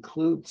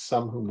includes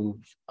some who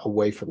move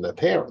away from their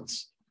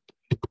parents.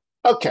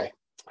 Okay,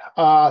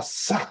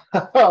 so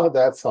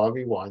that's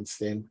Harvey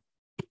Weinstein.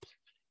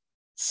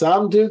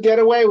 Some do get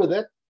away with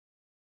it.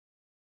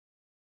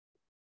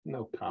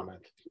 No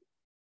comment.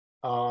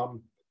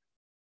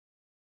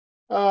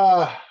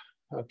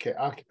 Okay,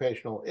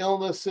 occupational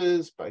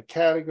illnesses by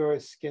category,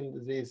 skin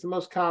disease. The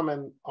most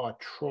common are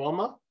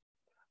trauma,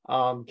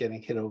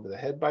 getting hit over the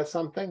head by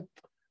something.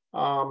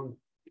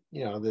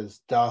 There's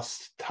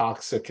dust,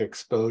 toxic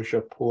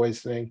exposure,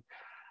 poisoning.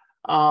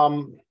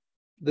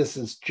 This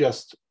is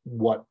just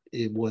what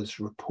it was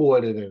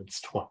reported, and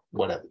it's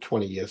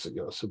 20 years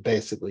ago. So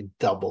basically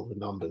double the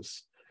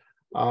numbers.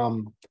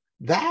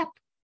 That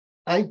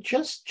I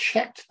just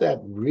checked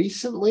that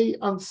recently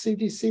on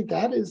CDC.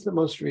 That is the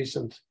most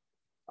recent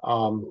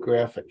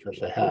graphic that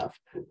they have.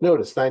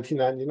 Notice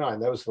 1999,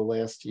 that was the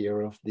last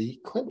year of the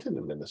Clinton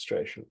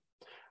administration.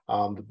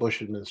 The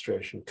Bush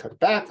administration cut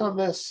back on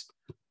this.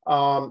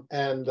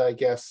 And I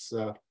guess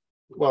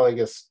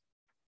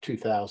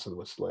 2000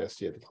 was the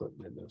last year of the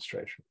Clinton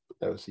administration.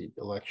 That was the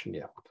election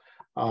year.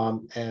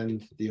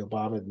 And the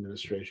Obama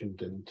administration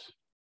didn't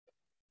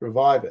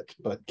revive it.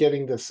 But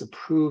getting this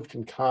approved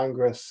in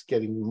Congress,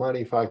 getting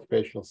money for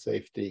occupational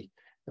safety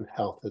and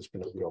health has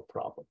been a real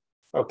problem.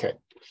 Okay.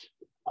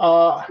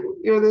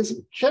 There's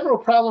a general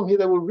problem here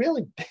that we're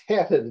really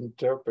bad at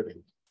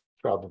interpreting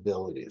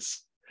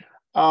probabilities.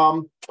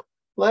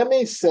 Let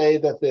me say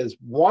that there's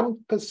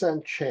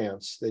 1%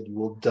 chance that you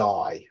will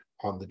die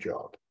on the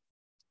job.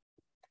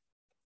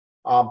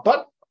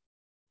 But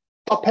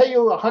I'll pay you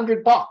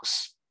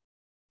 $100,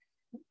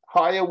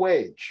 higher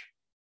wage,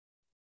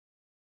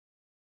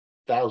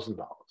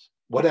 $1,000,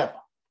 whatever.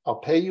 I'll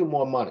pay you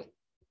more money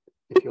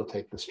if you'll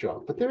take this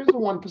job. But there is a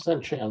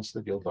 1% chance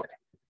that you'll die.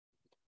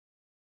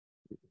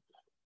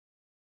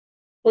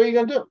 What are you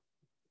going to do?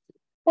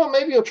 Well,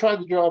 maybe you'll try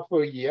the job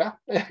for a year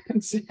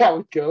and see how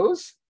it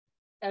goes.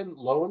 And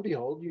lo and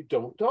behold, you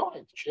don't die.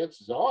 The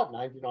chances are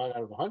 99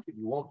 out of 100,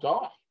 you won't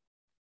die.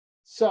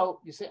 So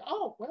you say,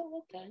 oh,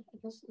 well, okay, I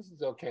guess this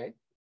is okay.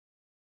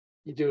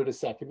 You do it a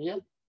second year.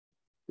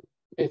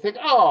 You think,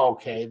 oh,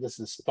 okay, this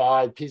is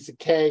fine, piece of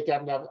cake.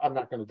 I'm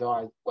not going to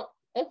die. Well,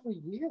 every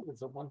year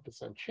there's a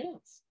 1%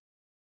 chance.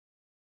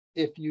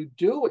 If you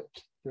do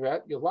it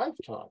throughout your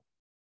lifetime,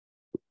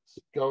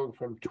 going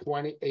from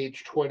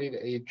age 20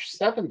 to age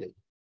 70, you've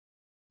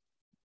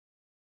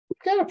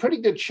got a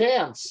pretty good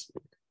chance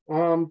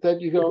that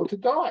you're going to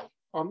die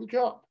on the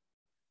job.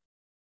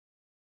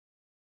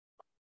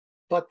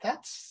 But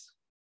that's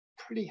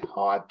pretty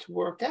hard to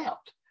work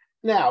out.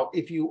 Now,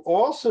 if you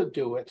also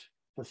do it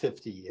for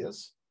 50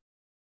 years,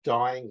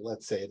 dying,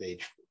 let's say at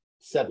age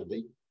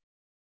 70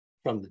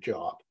 from the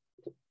job,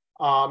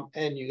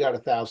 and you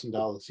got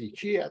 $1,000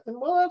 each year, then,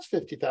 well, that's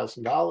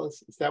 $50,000.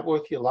 Is that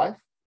worth your life?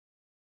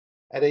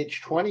 At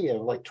age 20, you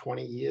have like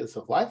 20 years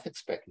of life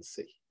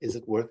expectancy. Is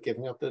it worth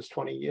giving up those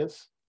 20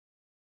 years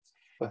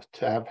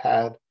to have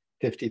had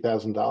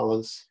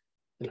 $50,000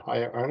 in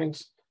higher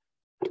earnings?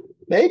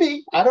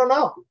 Maybe, I don't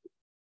know.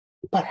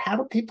 But how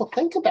do people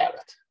think about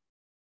it?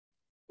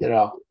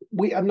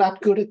 We are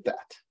not good at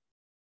that.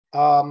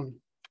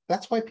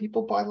 That's why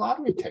people buy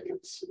lottery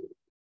tickets.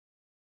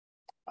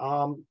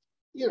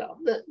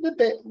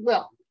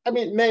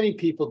 Many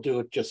people do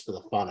it just for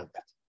the fun of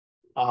it.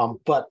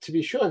 But to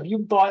be sure, if you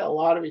buy a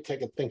lottery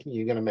ticket thinking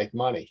you're going to make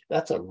money,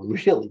 that's a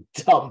really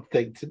dumb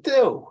thing to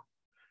do.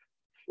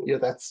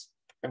 That's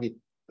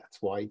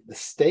why the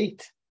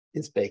state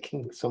is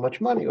making so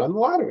much money on the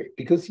lottery,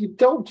 because you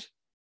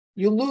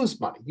lose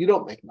money. You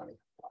don't make money.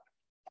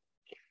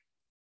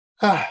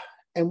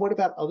 And what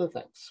about other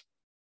things?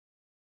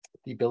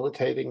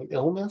 Debilitating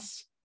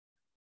illness?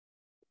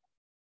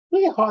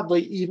 We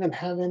hardly even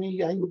have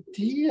any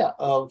idea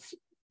of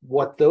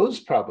what those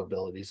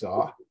probabilities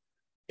are.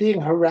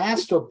 Being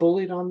harassed or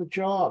bullied on the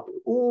job.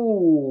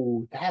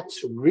 Ooh,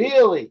 that's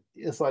really,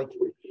 it's like,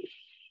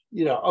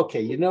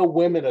 okay,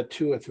 women are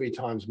 2 or 3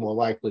 times more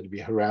likely to be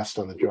harassed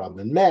on the job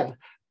than men,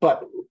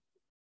 but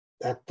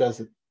that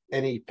doesn't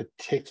any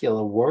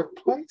particular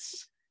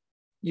workplace.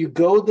 You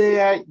go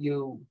there,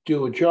 you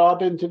do a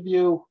job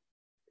interview,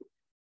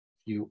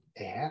 you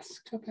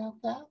ask about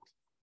that.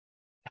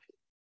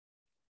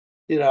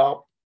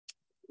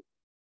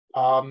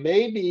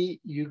 Maybe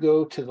you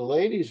go to the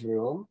ladies'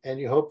 room and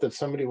you hope that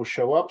somebody will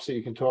show up so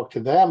you can talk to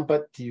them,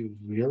 but do you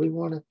really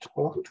want to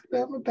talk to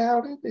them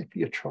about it if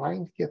you're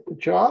trying to get the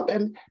job?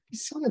 And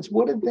besides,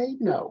 what do they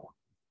know?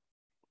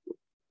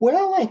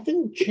 Well, I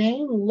think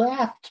Jane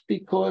left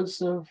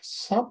because of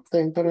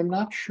something, but I'm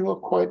not sure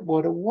quite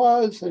what it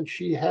was, and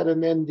she had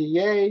an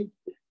NDA.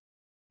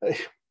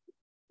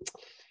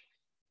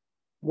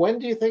 When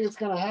do you think it's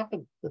going to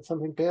happen, that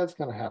something bad's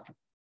going to happen?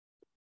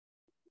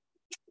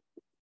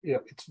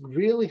 It's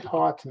really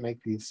hard to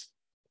make these.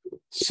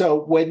 So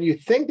when you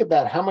think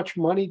about how much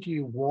money do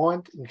you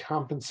want in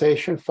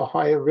compensation for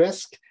higher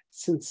risk,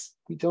 since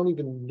we don't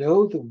even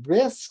know the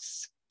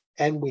risks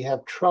and we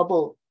have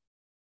trouble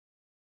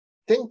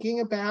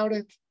thinking about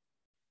it,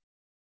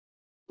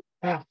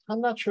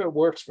 I'm not sure it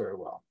works very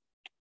well.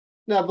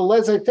 Now, the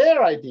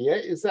laissez-faire idea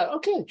is that,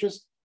 okay,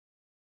 just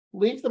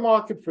leave the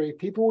market free.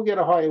 People will get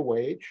a higher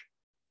wage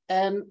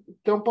and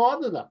don't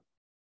bother them.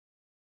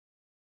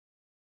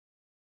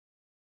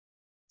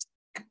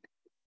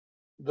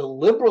 The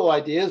liberal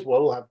idea is,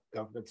 well, we'll have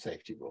government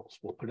safety rules.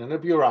 We'll put in a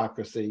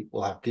bureaucracy.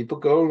 We'll have people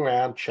go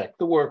around, check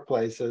the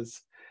workplaces.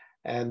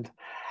 And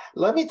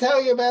let me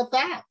tell you about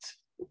that.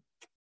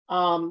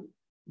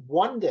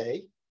 One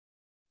day,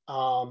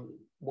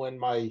 when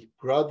my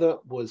brother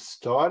was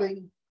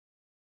starting,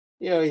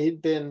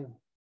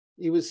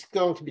 he was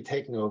going to be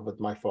taking over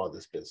my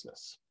father's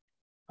business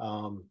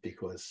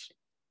because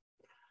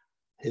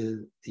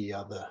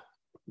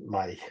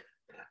my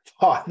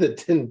father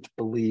didn't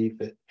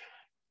believe it.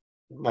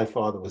 My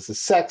father was a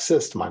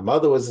sexist. My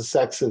mother was a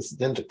sexist. It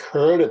didn't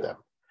occur to them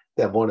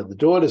that one of the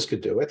daughters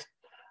could do it.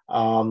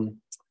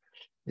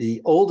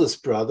 The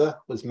oldest brother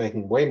was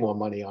making way more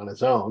money on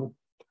his own.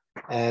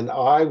 And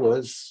I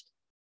wanted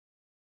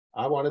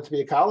to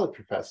be a college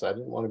professor. I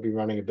didn't want to be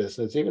running a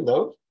business, even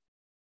though,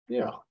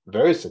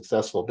 very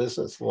successful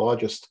business,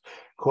 largest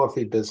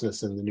coffee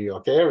business in the New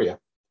York area.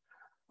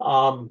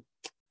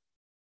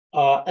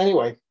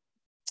 Anyway,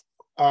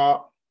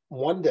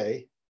 one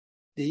day,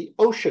 the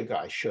OSHA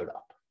guy showed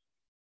up,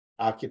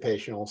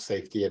 Occupational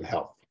Safety and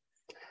Health.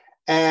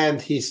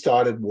 And he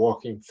started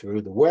walking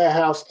through the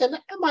warehouse. And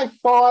my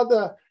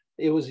father,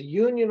 it was a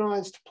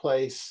unionized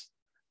place.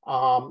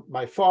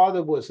 My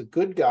father was a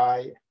good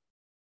guy.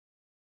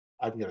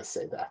 I'm going to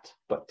say that,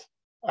 but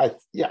I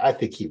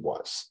think he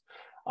was.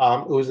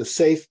 It was a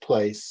safe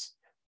place.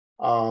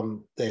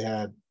 They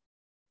had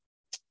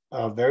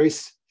very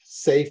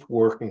safe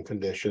working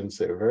conditions.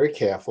 They were very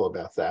careful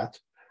about that.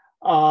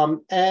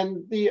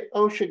 And the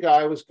OSHA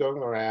guy was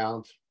going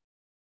around.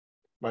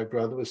 My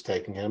brother was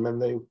taking him,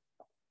 and they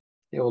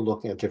were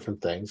looking at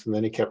different things. And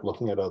then he kept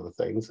looking at other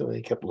things, and then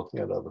he kept looking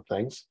at other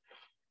things.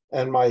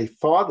 And my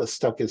father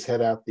stuck his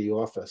head out the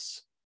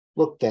office,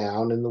 looked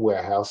down in the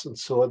warehouse, and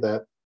saw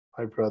that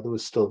my brother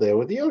was still there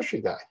with the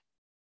OSHA guy.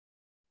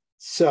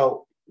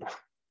 So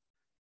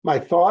my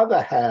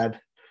father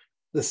had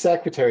the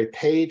secretary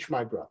page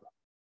my brother.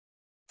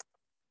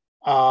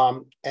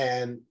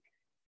 And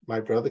my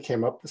brother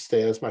came up the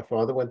stairs. My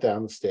father went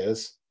down the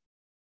stairs.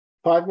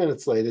 5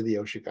 minutes later, the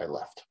OSHA guy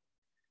left.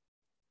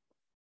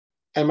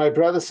 And my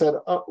brother said,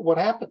 "Oh, what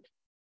happened?"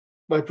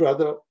 My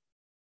brother,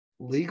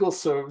 legal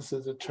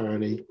services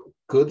attorney,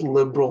 good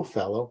liberal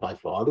fellow. My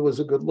father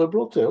was a good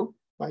liberal too.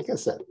 Like I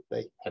said,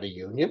 they had a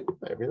union,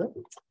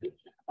 everything.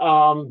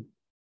 My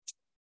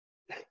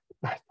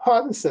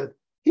father said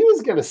he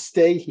was going to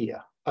stay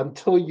here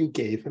until you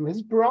gave him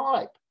his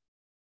bribe.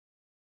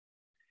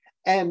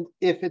 And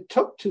if it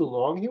took too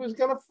long, he was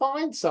going to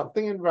find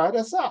something and write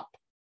us up.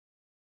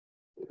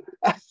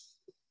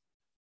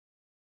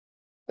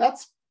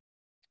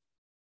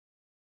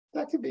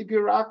 That could be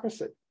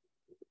bureaucracy,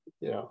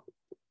 you know.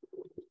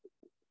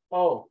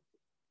 Oh,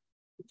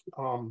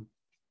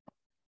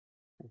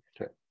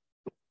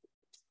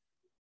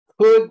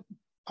 could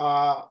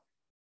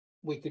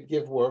we could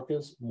give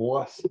workers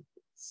more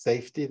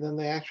safety than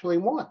they actually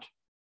want?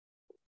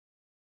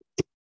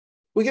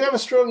 We could have a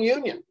strong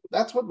union.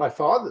 That's what my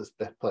father's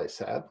place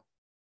had.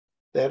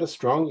 They had a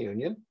strong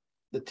union.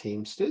 The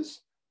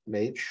Teamsters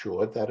made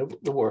sure that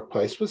the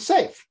workplace was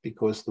safe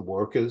because the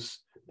workers,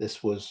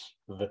 this was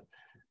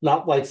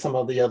not like some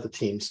of the other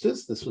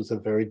Teamsters. This was a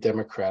very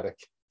democratic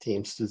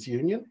Teamsters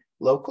union,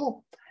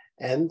 local,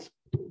 and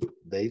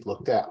they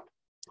looked out.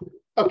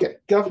 Okay,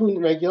 government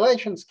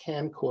regulations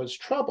can cause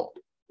trouble.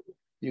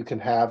 You can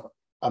have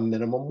a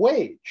minimum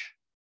wage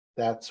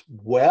that's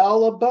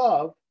well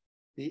above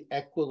the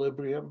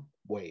equilibrium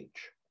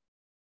wage.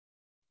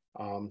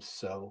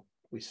 So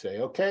we say,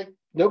 okay,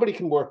 nobody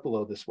can work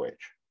below this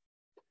wage.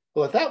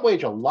 Well, at that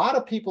wage, a lot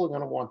of people are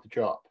going to want the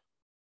job.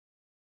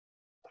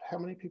 But how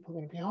many people are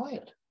going to be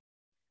hired?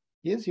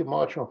 Here's your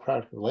marginal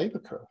product of labor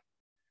curve.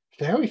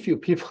 Very few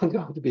people are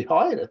going to be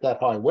hired at that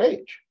high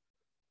wage.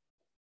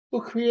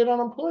 We'll create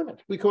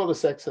unemployment. We call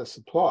this excess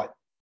supply,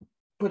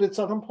 but it's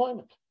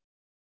unemployment.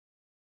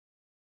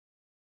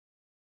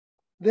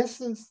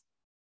 This is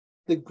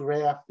the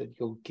graph that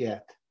you'll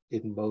get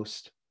in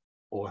most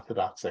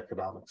orthodox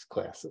economics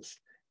classes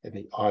in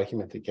the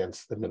argument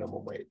against the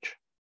minimum wage.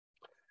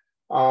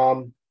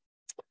 And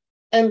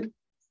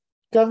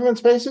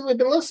government's basically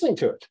been listening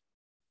to it.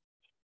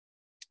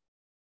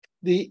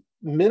 The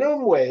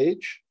minimum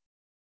wage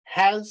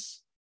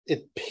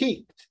it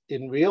peaked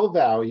in real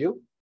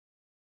value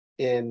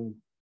in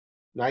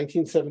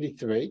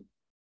 1973.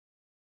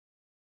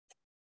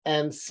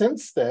 And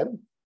since then,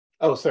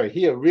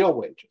 here, real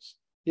wages.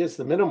 Here's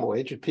the minimum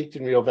wage. It peaked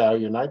in real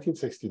value in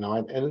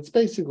 1969, and it's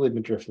basically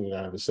been drifting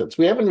down ever since.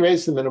 We haven't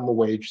raised the minimum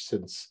wage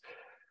since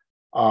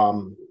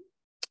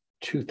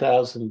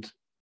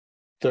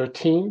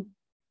 2013,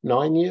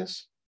 9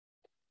 years.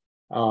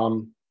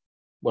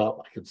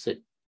 Well, I could say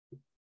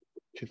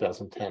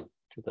 2010,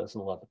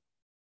 2011.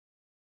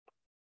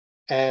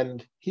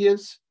 And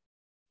here's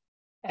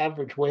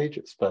average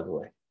wages, by the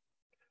way.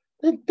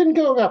 They've been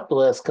going up the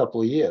last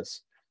couple of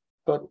years.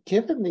 But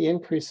given the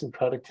increase in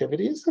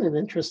productivity, isn't it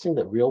interesting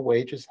that real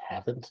wages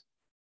haven't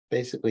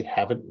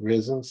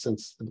risen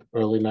since the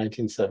early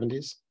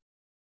 1970s?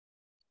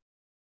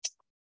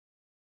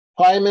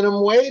 High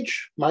minimum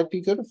wage might be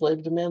good if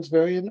labor demand's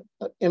very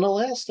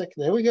inelastic.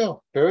 There we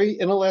go. Very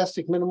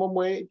inelastic minimum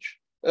wage,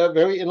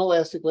 very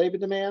inelastic labor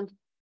demand,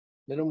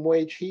 minimum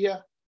wage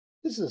here.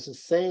 This is the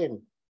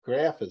same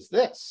graph as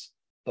this,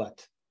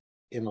 but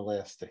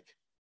inelastic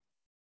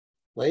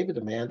labor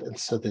demand. And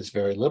so there's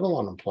very little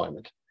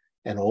unemployment.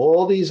 And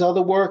all these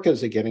other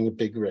workers are getting a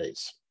big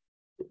raise.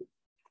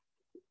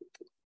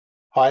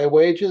 Higher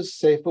wages,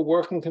 safer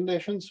working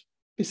conditions.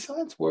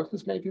 Besides,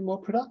 workers may be more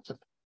productive.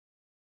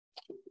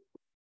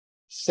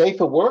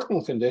 Safer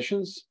working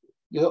conditions,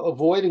 you're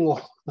avoiding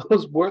all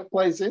those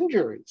workplace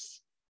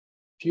injuries.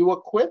 Fewer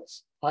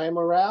quits, higher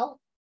morale,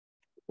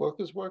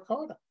 workers work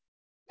harder.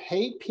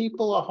 Pay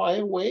people a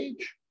higher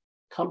wage.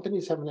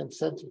 Companies have an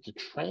incentive to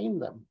train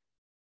them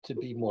to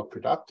be more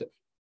productive.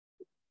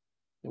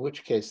 In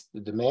which case, the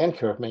demand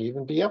curve may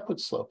even be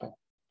upward sloping.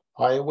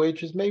 Higher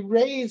wages may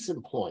raise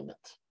employment.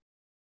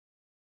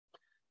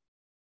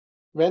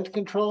 Rent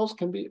controls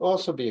can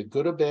also be a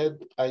good or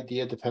bad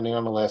idea depending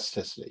on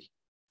elasticity.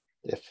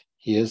 If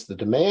here's the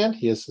demand,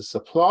 here's the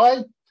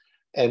supply,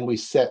 and we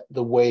set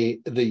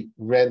the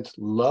rent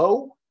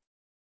low,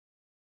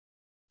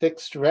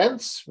 fixed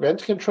rents,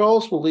 rent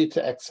controls will lead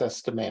to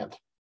excess demand.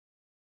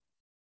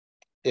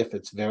 If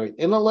it's very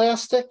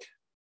inelastic,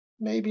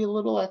 maybe a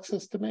little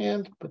excess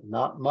demand, but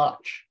not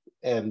much.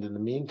 And in the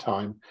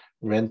meantime,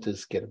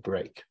 renters get a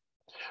break.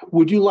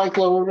 Would you like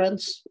lower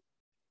rents?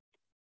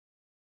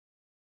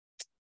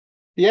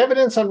 The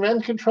evidence on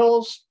rent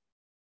controls,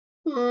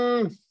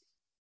 not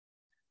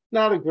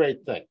a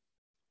great thing,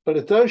 but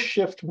it does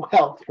shift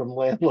wealth from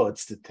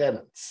landlords to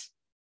tenants.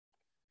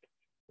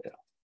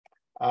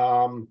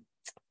 Yeah.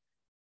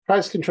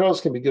 Price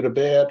controls can be good or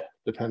bad,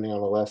 depending on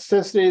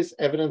elasticities.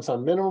 Evidence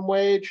on minimum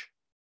wage.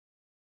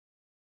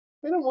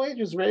 Minimum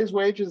wages raise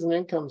wages and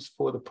incomes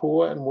for the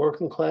poor and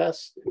working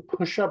class,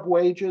 push up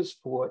wages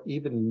for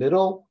even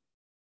middle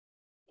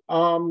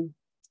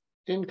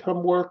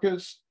income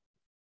workers.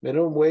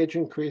 Minimum wage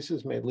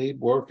increases may lead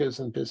workers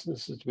and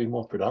businesses to be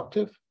more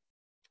productive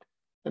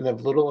and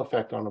have little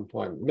effect on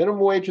employment.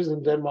 Minimum wages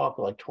in Denmark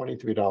are like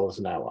 $23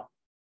 an hour.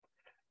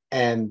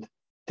 And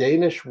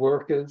Danish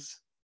workers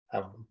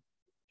have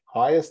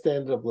higher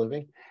standard of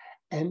living,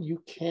 and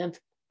you can't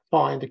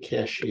find a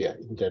cashier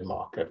in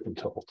Denmark, I've been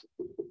told.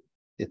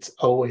 It's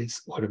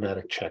always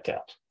automatic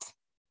checkout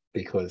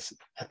because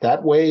at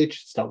that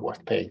wage, it's not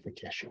worth paying for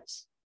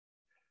cashiers.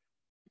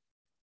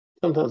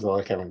 Sometimes I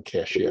like having a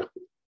cashier.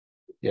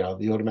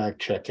 The automatic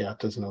checkout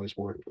doesn't always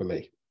work for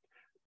me.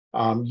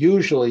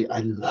 Usually I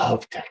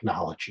love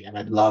technology and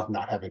I love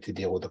not having to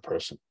deal with a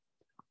person,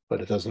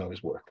 but it doesn't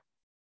always work.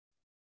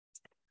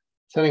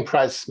 Setting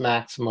price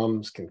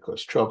maximums can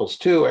cause troubles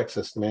too.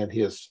 Excess demand,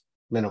 here's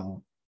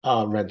minimum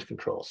rent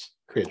controls,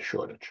 create a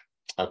shortage.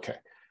 Okay.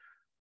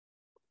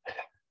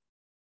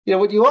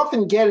 What you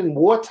often get in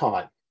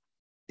wartime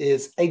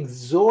is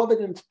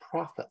exorbitant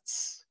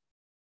profits,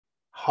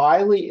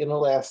 highly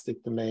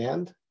inelastic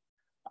demand,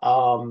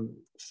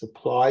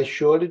 supply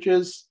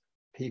shortages,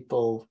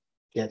 people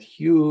get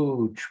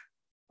huge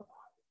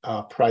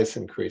price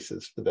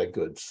increases for their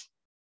goods.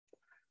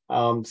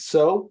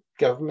 So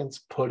governments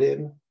put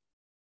in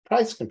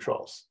price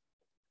controls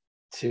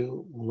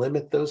to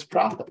limit those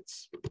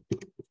profits.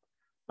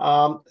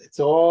 It's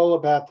all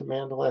about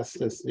demand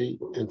elasticity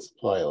and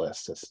supply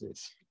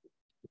elasticities.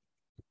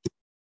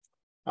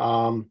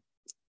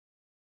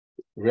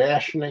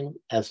 Rationing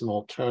as an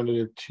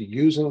alternative to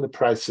using the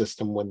price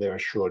system when there are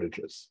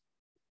shortages.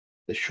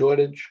 The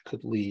shortage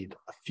could lead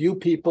a few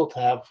people to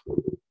have,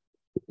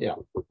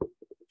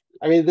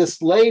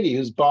 this lady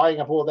who's buying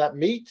up all that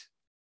meat,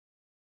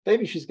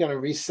 maybe she's going to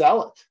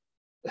resell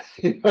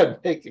it and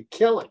make a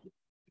killing.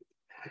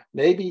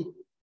 Maybe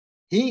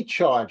he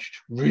charged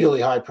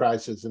really high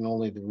prices and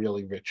only the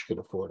really rich could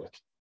afford it.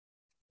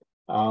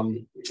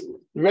 The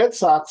Red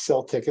Sox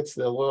sell tickets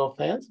to their loyal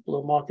fans at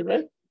below market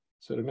rate.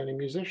 So do many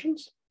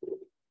musicians.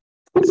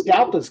 The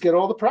scalpers get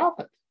all the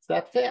profit. Is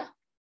that fair?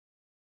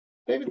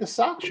 Maybe the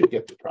Sox should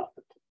get the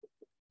profit.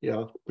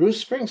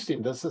 Bruce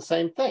Springsteen does the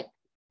same thing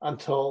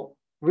until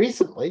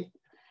recently.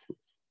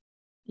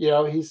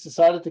 He's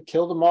decided to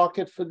kill the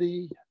market for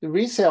the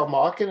resale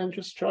market and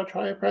just charge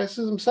higher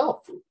prices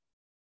himself.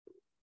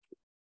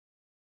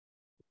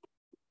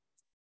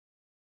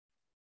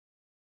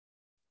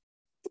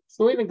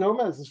 Selena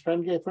Gomez, his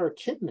friend gave her a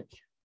kidney.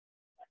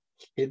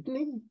 A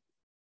kidney?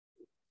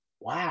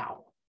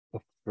 Wow.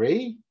 For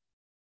free?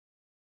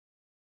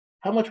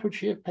 How much would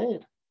she have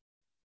paid?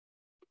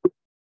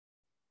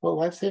 Well,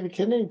 life-saving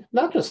kidney?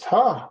 Not just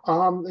her.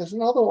 There's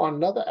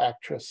another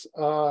actress,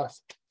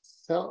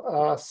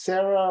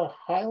 Sarah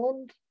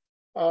Hyland.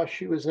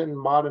 She was in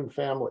Modern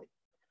Family.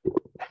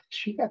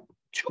 She got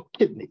 2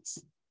 kidneys.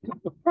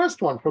 The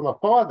first one from her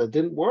father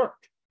didn't work,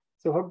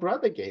 so her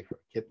brother gave her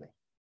a kidney.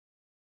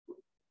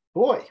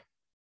 Boy,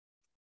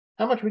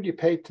 how much would you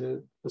pay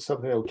for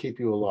something that will keep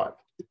you alive?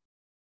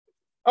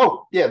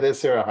 Oh, yeah, there's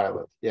Sarah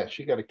Hyland. Yeah,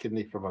 she got a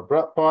kidney from her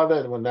father,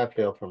 and when that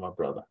failed, from her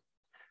brother.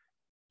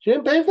 She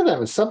didn't pay for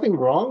them. Is something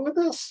wrong with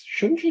this?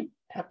 Shouldn't you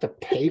have to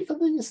pay for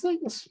these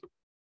things?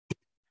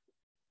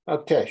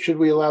 Okay, should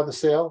we allow the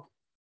sale?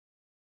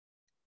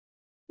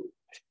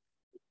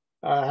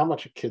 How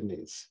much are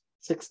kidneys?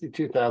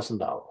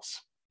 $62,000.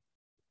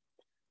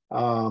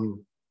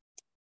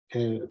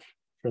 In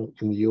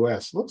the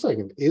US. It looks like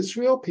in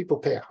Israel, people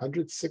pay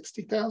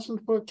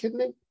 $160,000 for a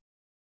kidney.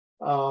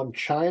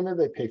 China,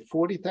 they pay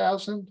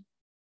 $40,000.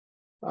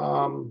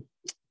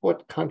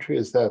 What country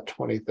is that?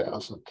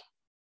 20,000.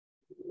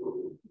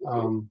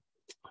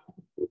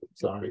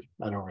 Sorry,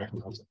 I don't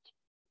recognize it.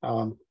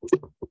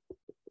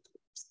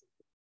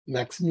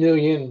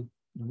 Maximilian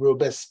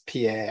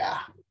Robespierre.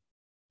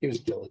 He was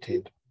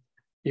guillotined.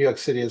 New York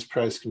City has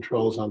price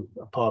controls on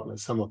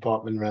some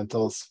apartment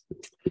rentals.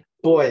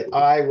 Boy,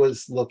 I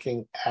was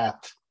looking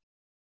at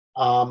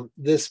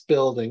this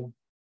building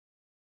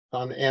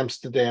on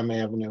Amsterdam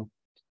Avenue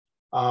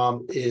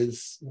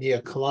is near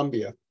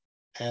Columbia.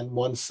 And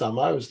one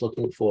summer, I was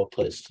looking for a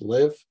place to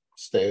live,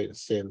 stay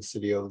in the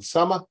city over the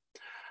summer.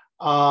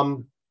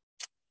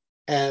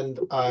 And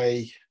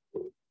I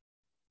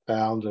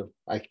found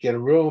I could get a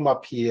room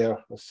up here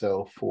or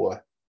so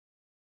for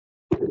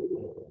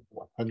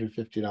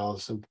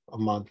 $150 a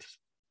month,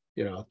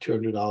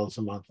 $200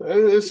 a month.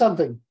 It was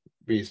something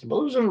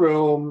reasonable. It was a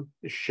room,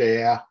 a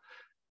share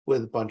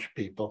with a bunch of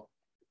people.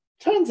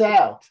 Turns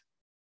out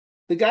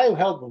the guy who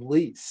held the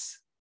lease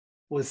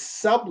was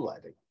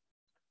subletting.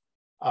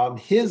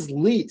 His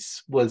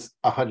lease was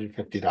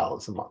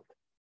 $150 a month,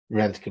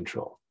 rent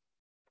control.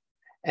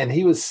 And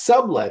he was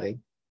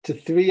subletting to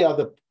 3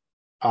 other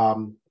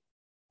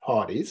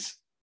parties,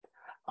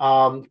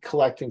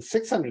 collecting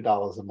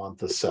 $600 a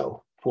month or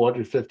so,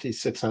 $450,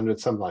 $600,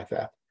 something like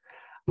that,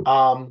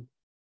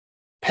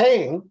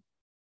 paying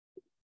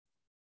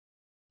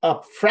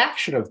a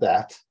fraction of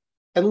that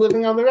and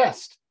living on the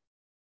rest.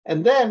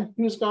 And then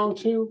he was going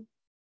to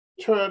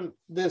turn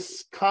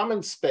this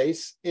common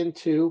space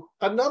into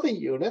another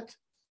unit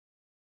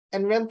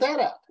and rent that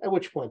out, at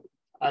which point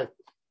I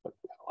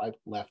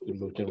left and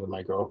moved in with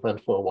my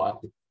girlfriend for a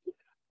while.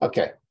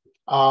 Okay.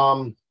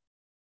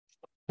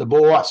 The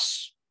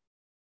boss.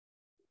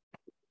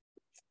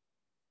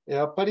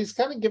 Yeah, but he's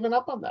kind of given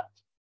up on that.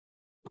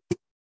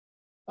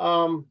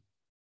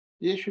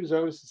 The issue is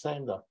always the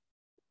same, though.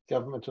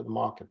 Government or the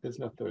market. There's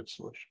no third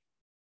solution.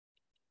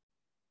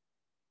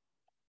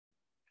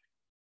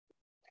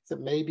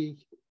 Except maybe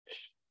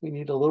we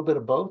need a little bit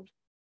of both.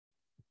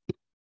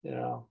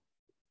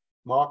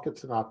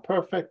 Markets are not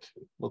perfect.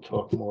 We'll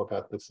talk more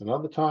about this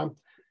another time.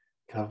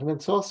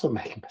 Governments also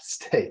make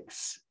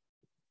mistakes.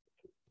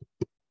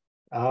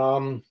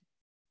 Okay.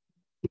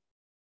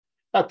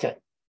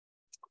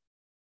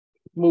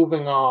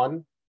 Moving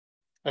on.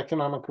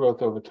 Economic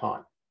growth over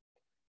time.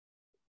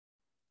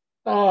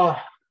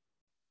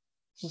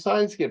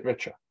 Societies get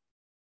richer.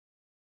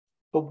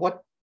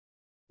 But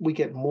we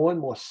get more and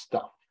more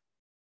stuff.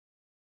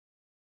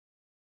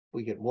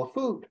 We get more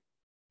food.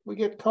 We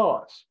get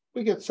cars.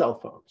 We get cell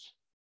phones.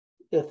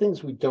 There are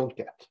things we don't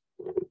get.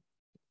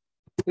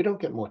 We don't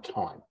get more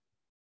time.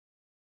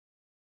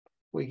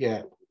 We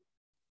get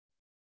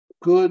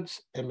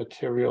goods and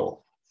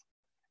material.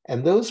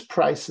 And those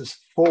prices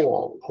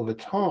fall over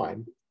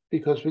time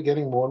because we're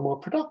getting more and more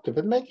productive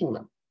at making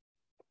them.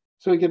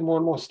 So we get more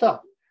and more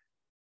stuff.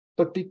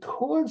 But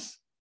because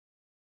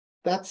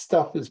that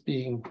stuff is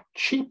being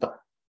cheaper,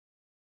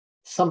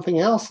 something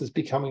else is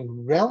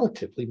becoming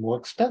relatively more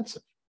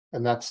expensive,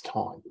 and that's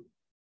time.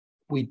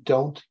 We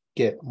don't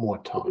get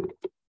more time.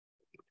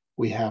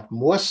 We have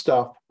more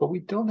stuff, but we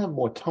don't have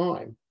more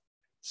time.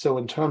 So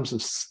in terms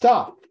of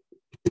stuff,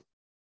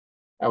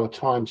 our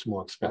time's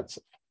more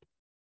expensive.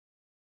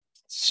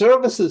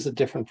 Services are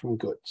different from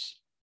goods.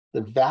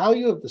 The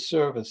value of the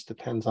service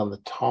depends on the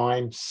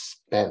time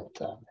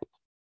spent on it.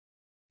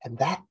 And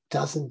that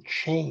doesn't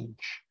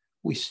change.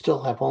 We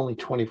still have only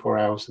 24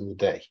 hours in the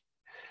day.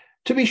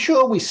 To be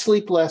sure, we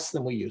sleep less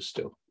than we used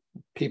to.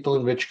 People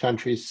in rich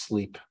countries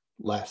sleep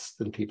less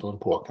than people in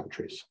poor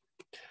countries.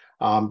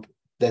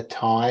 Their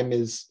time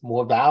is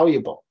more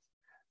valuable.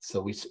 So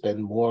we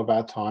spend more of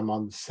our time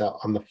on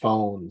the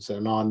phones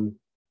and on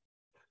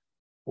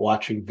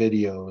watching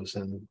videos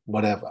and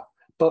whatever.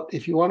 But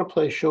if you want to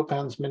play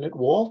Chopin's Minute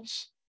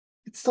Waltz,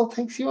 it still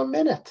takes you a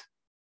minute.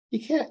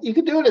 You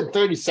can do it in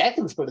 30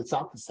 seconds, but it's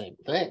not the same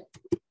thing.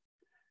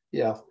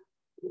 Yeah.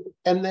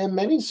 And there are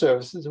many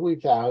services that we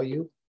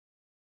value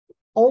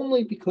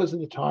only because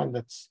of the time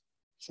that's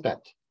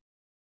spent.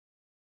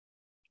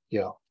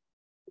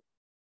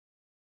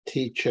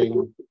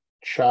 Teaching,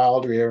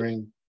 child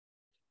rearing,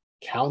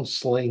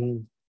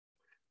 counseling,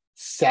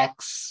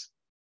 sex.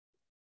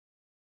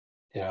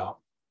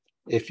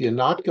 If you're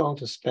not going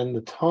to spend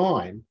the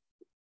time,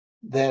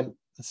 then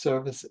the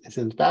service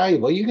isn't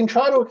valuable. You can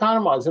try to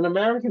economize, and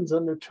Americans are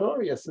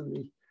notorious in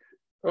the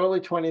early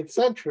 20th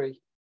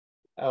century,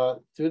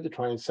 through the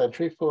 20th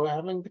century, for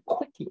having the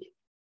quickie.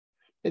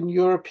 And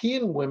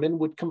European women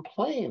would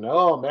complain,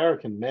 "Oh,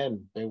 American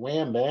men, they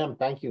wham, bam,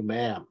 thank you,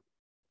 ma'am."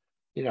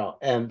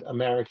 And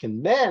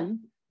American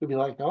men would be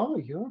like, "Oh,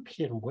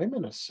 European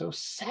women are so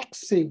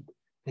sexy.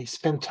 They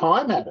spend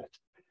time at it."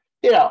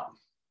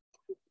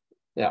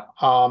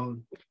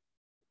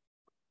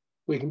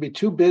 We can be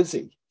too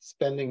busy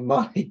spending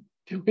money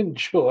to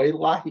enjoy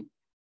life.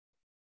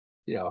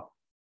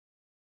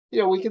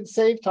 We can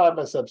save time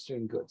by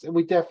substituting goods, and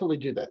we definitely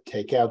do that.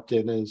 Take out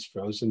dinners,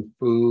 frozen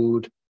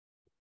food,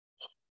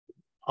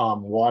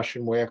 wash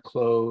and wear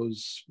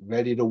clothes,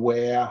 ready to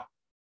wear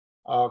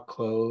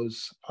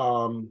clothes.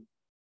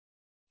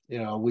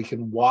 We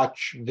can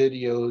watch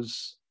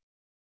videos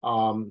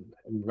and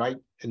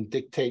write and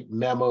dictate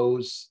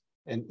memos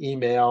and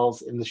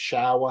emails in the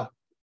shower.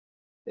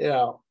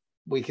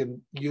 We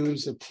can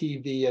use a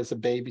TV as a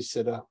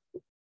babysitter.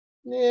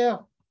 Yeah,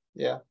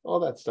 all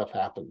that stuff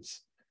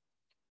happens.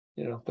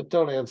 But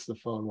don't answer the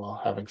phone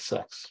while having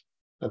sex.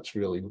 That's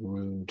really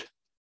rude.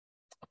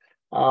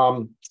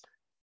 And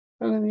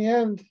in the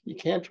end, you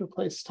can't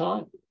replace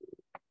time.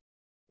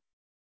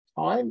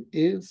 Time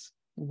is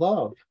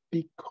love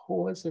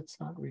because it's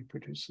not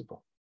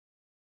reproducible.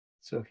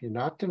 So if you're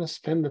not going to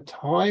spend the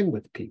time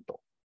with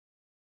people,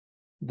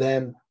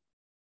 then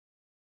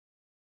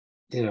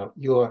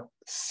you're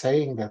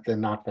saying that they're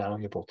not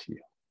valuable to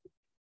you.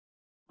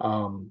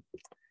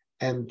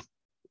 And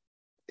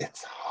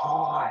it's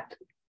hard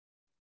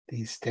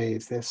these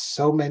days. There's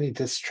so many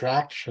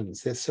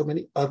distractions. There's so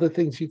many other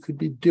things you could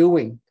be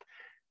doing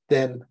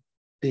than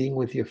being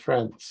with your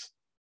friends.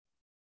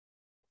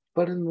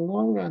 But in the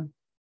long run,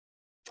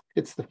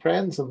 it's the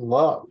friends and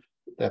love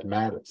that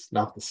matters,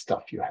 not the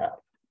stuff you have.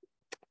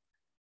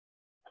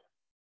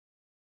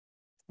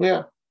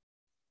 Yeah.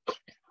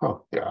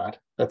 Oh, God,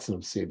 that's an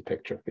obscene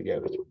picture.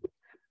 Forget it.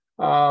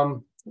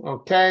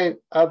 Okay,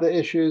 other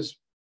issues.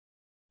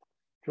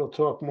 We'll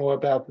talk more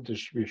about the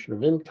distribution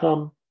of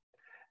income.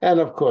 And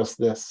of course,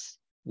 this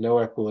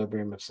no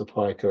equilibrium of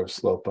supply curve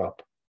slope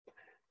up.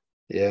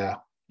 Yeah,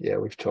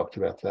 we've talked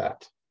about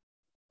that.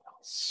 I'll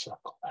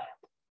circle that.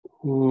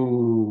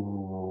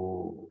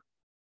 Ooh.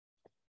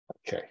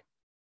 Okay.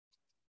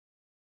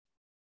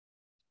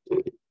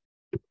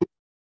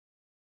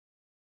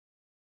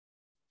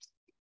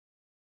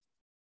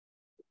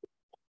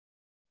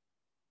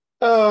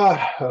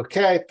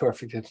 Okay,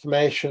 perfect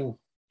information.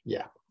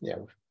 Yeah,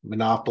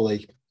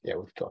 monopoly. Yeah,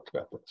 we've talked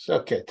about this.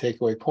 Okay,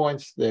 takeaway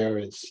points. There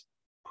is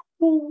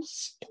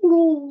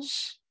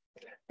rules.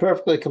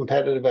 Perfectly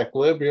competitive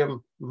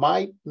equilibrium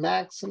might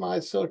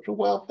maximize social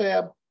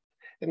welfare,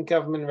 and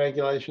government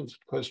regulations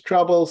cause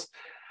troubles,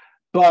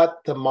 but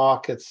the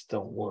markets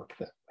don't work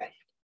that way.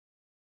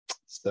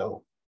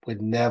 So we're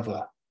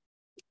never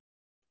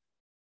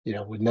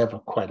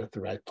quite at the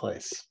right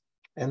place.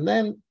 And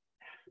then,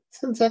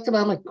 since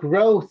economic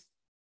growth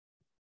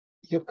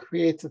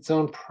creates its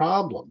own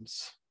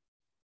problems,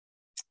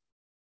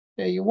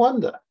 you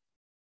wonder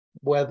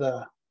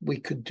whether we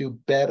could do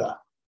better.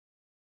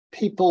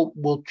 People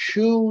will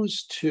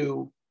choose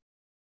to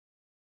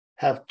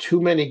have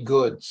too many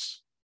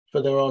goods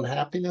for their own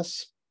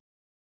happiness.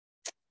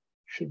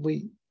 Should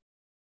we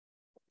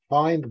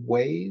find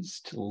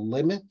ways to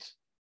limit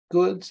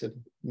goods and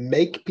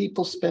make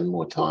people spend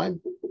more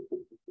time,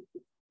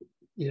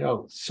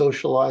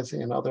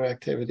 socializing and other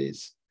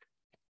activities?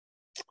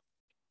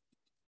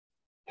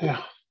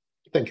 Yeah,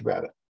 think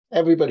about it.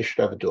 Everybody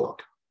should have a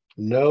dog.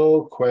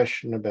 No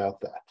question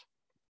about that.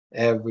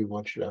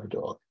 Everyone should have a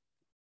dog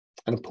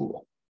and a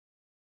pool.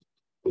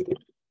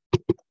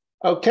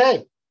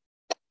 Okay,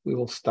 we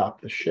will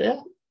stop the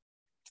share.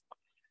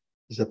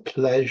 It's a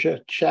pleasure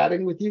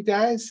chatting with you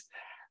guys.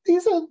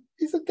 These are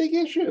big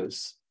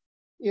issues,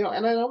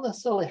 and I don't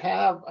necessarily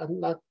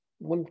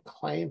wouldn't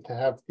claim to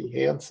have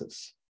the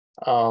answers,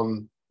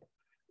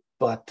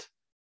 but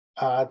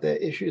they're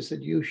issues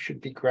that you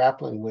should be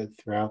grappling with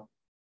throughout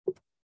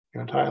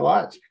your entire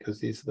lives, because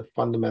these are the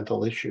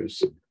fundamental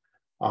issues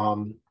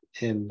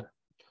in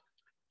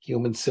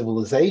human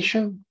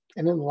civilization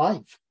and in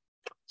life.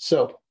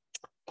 So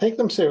take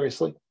them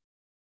seriously.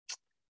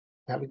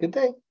 Have a good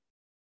day.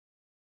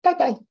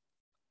 Bye-bye.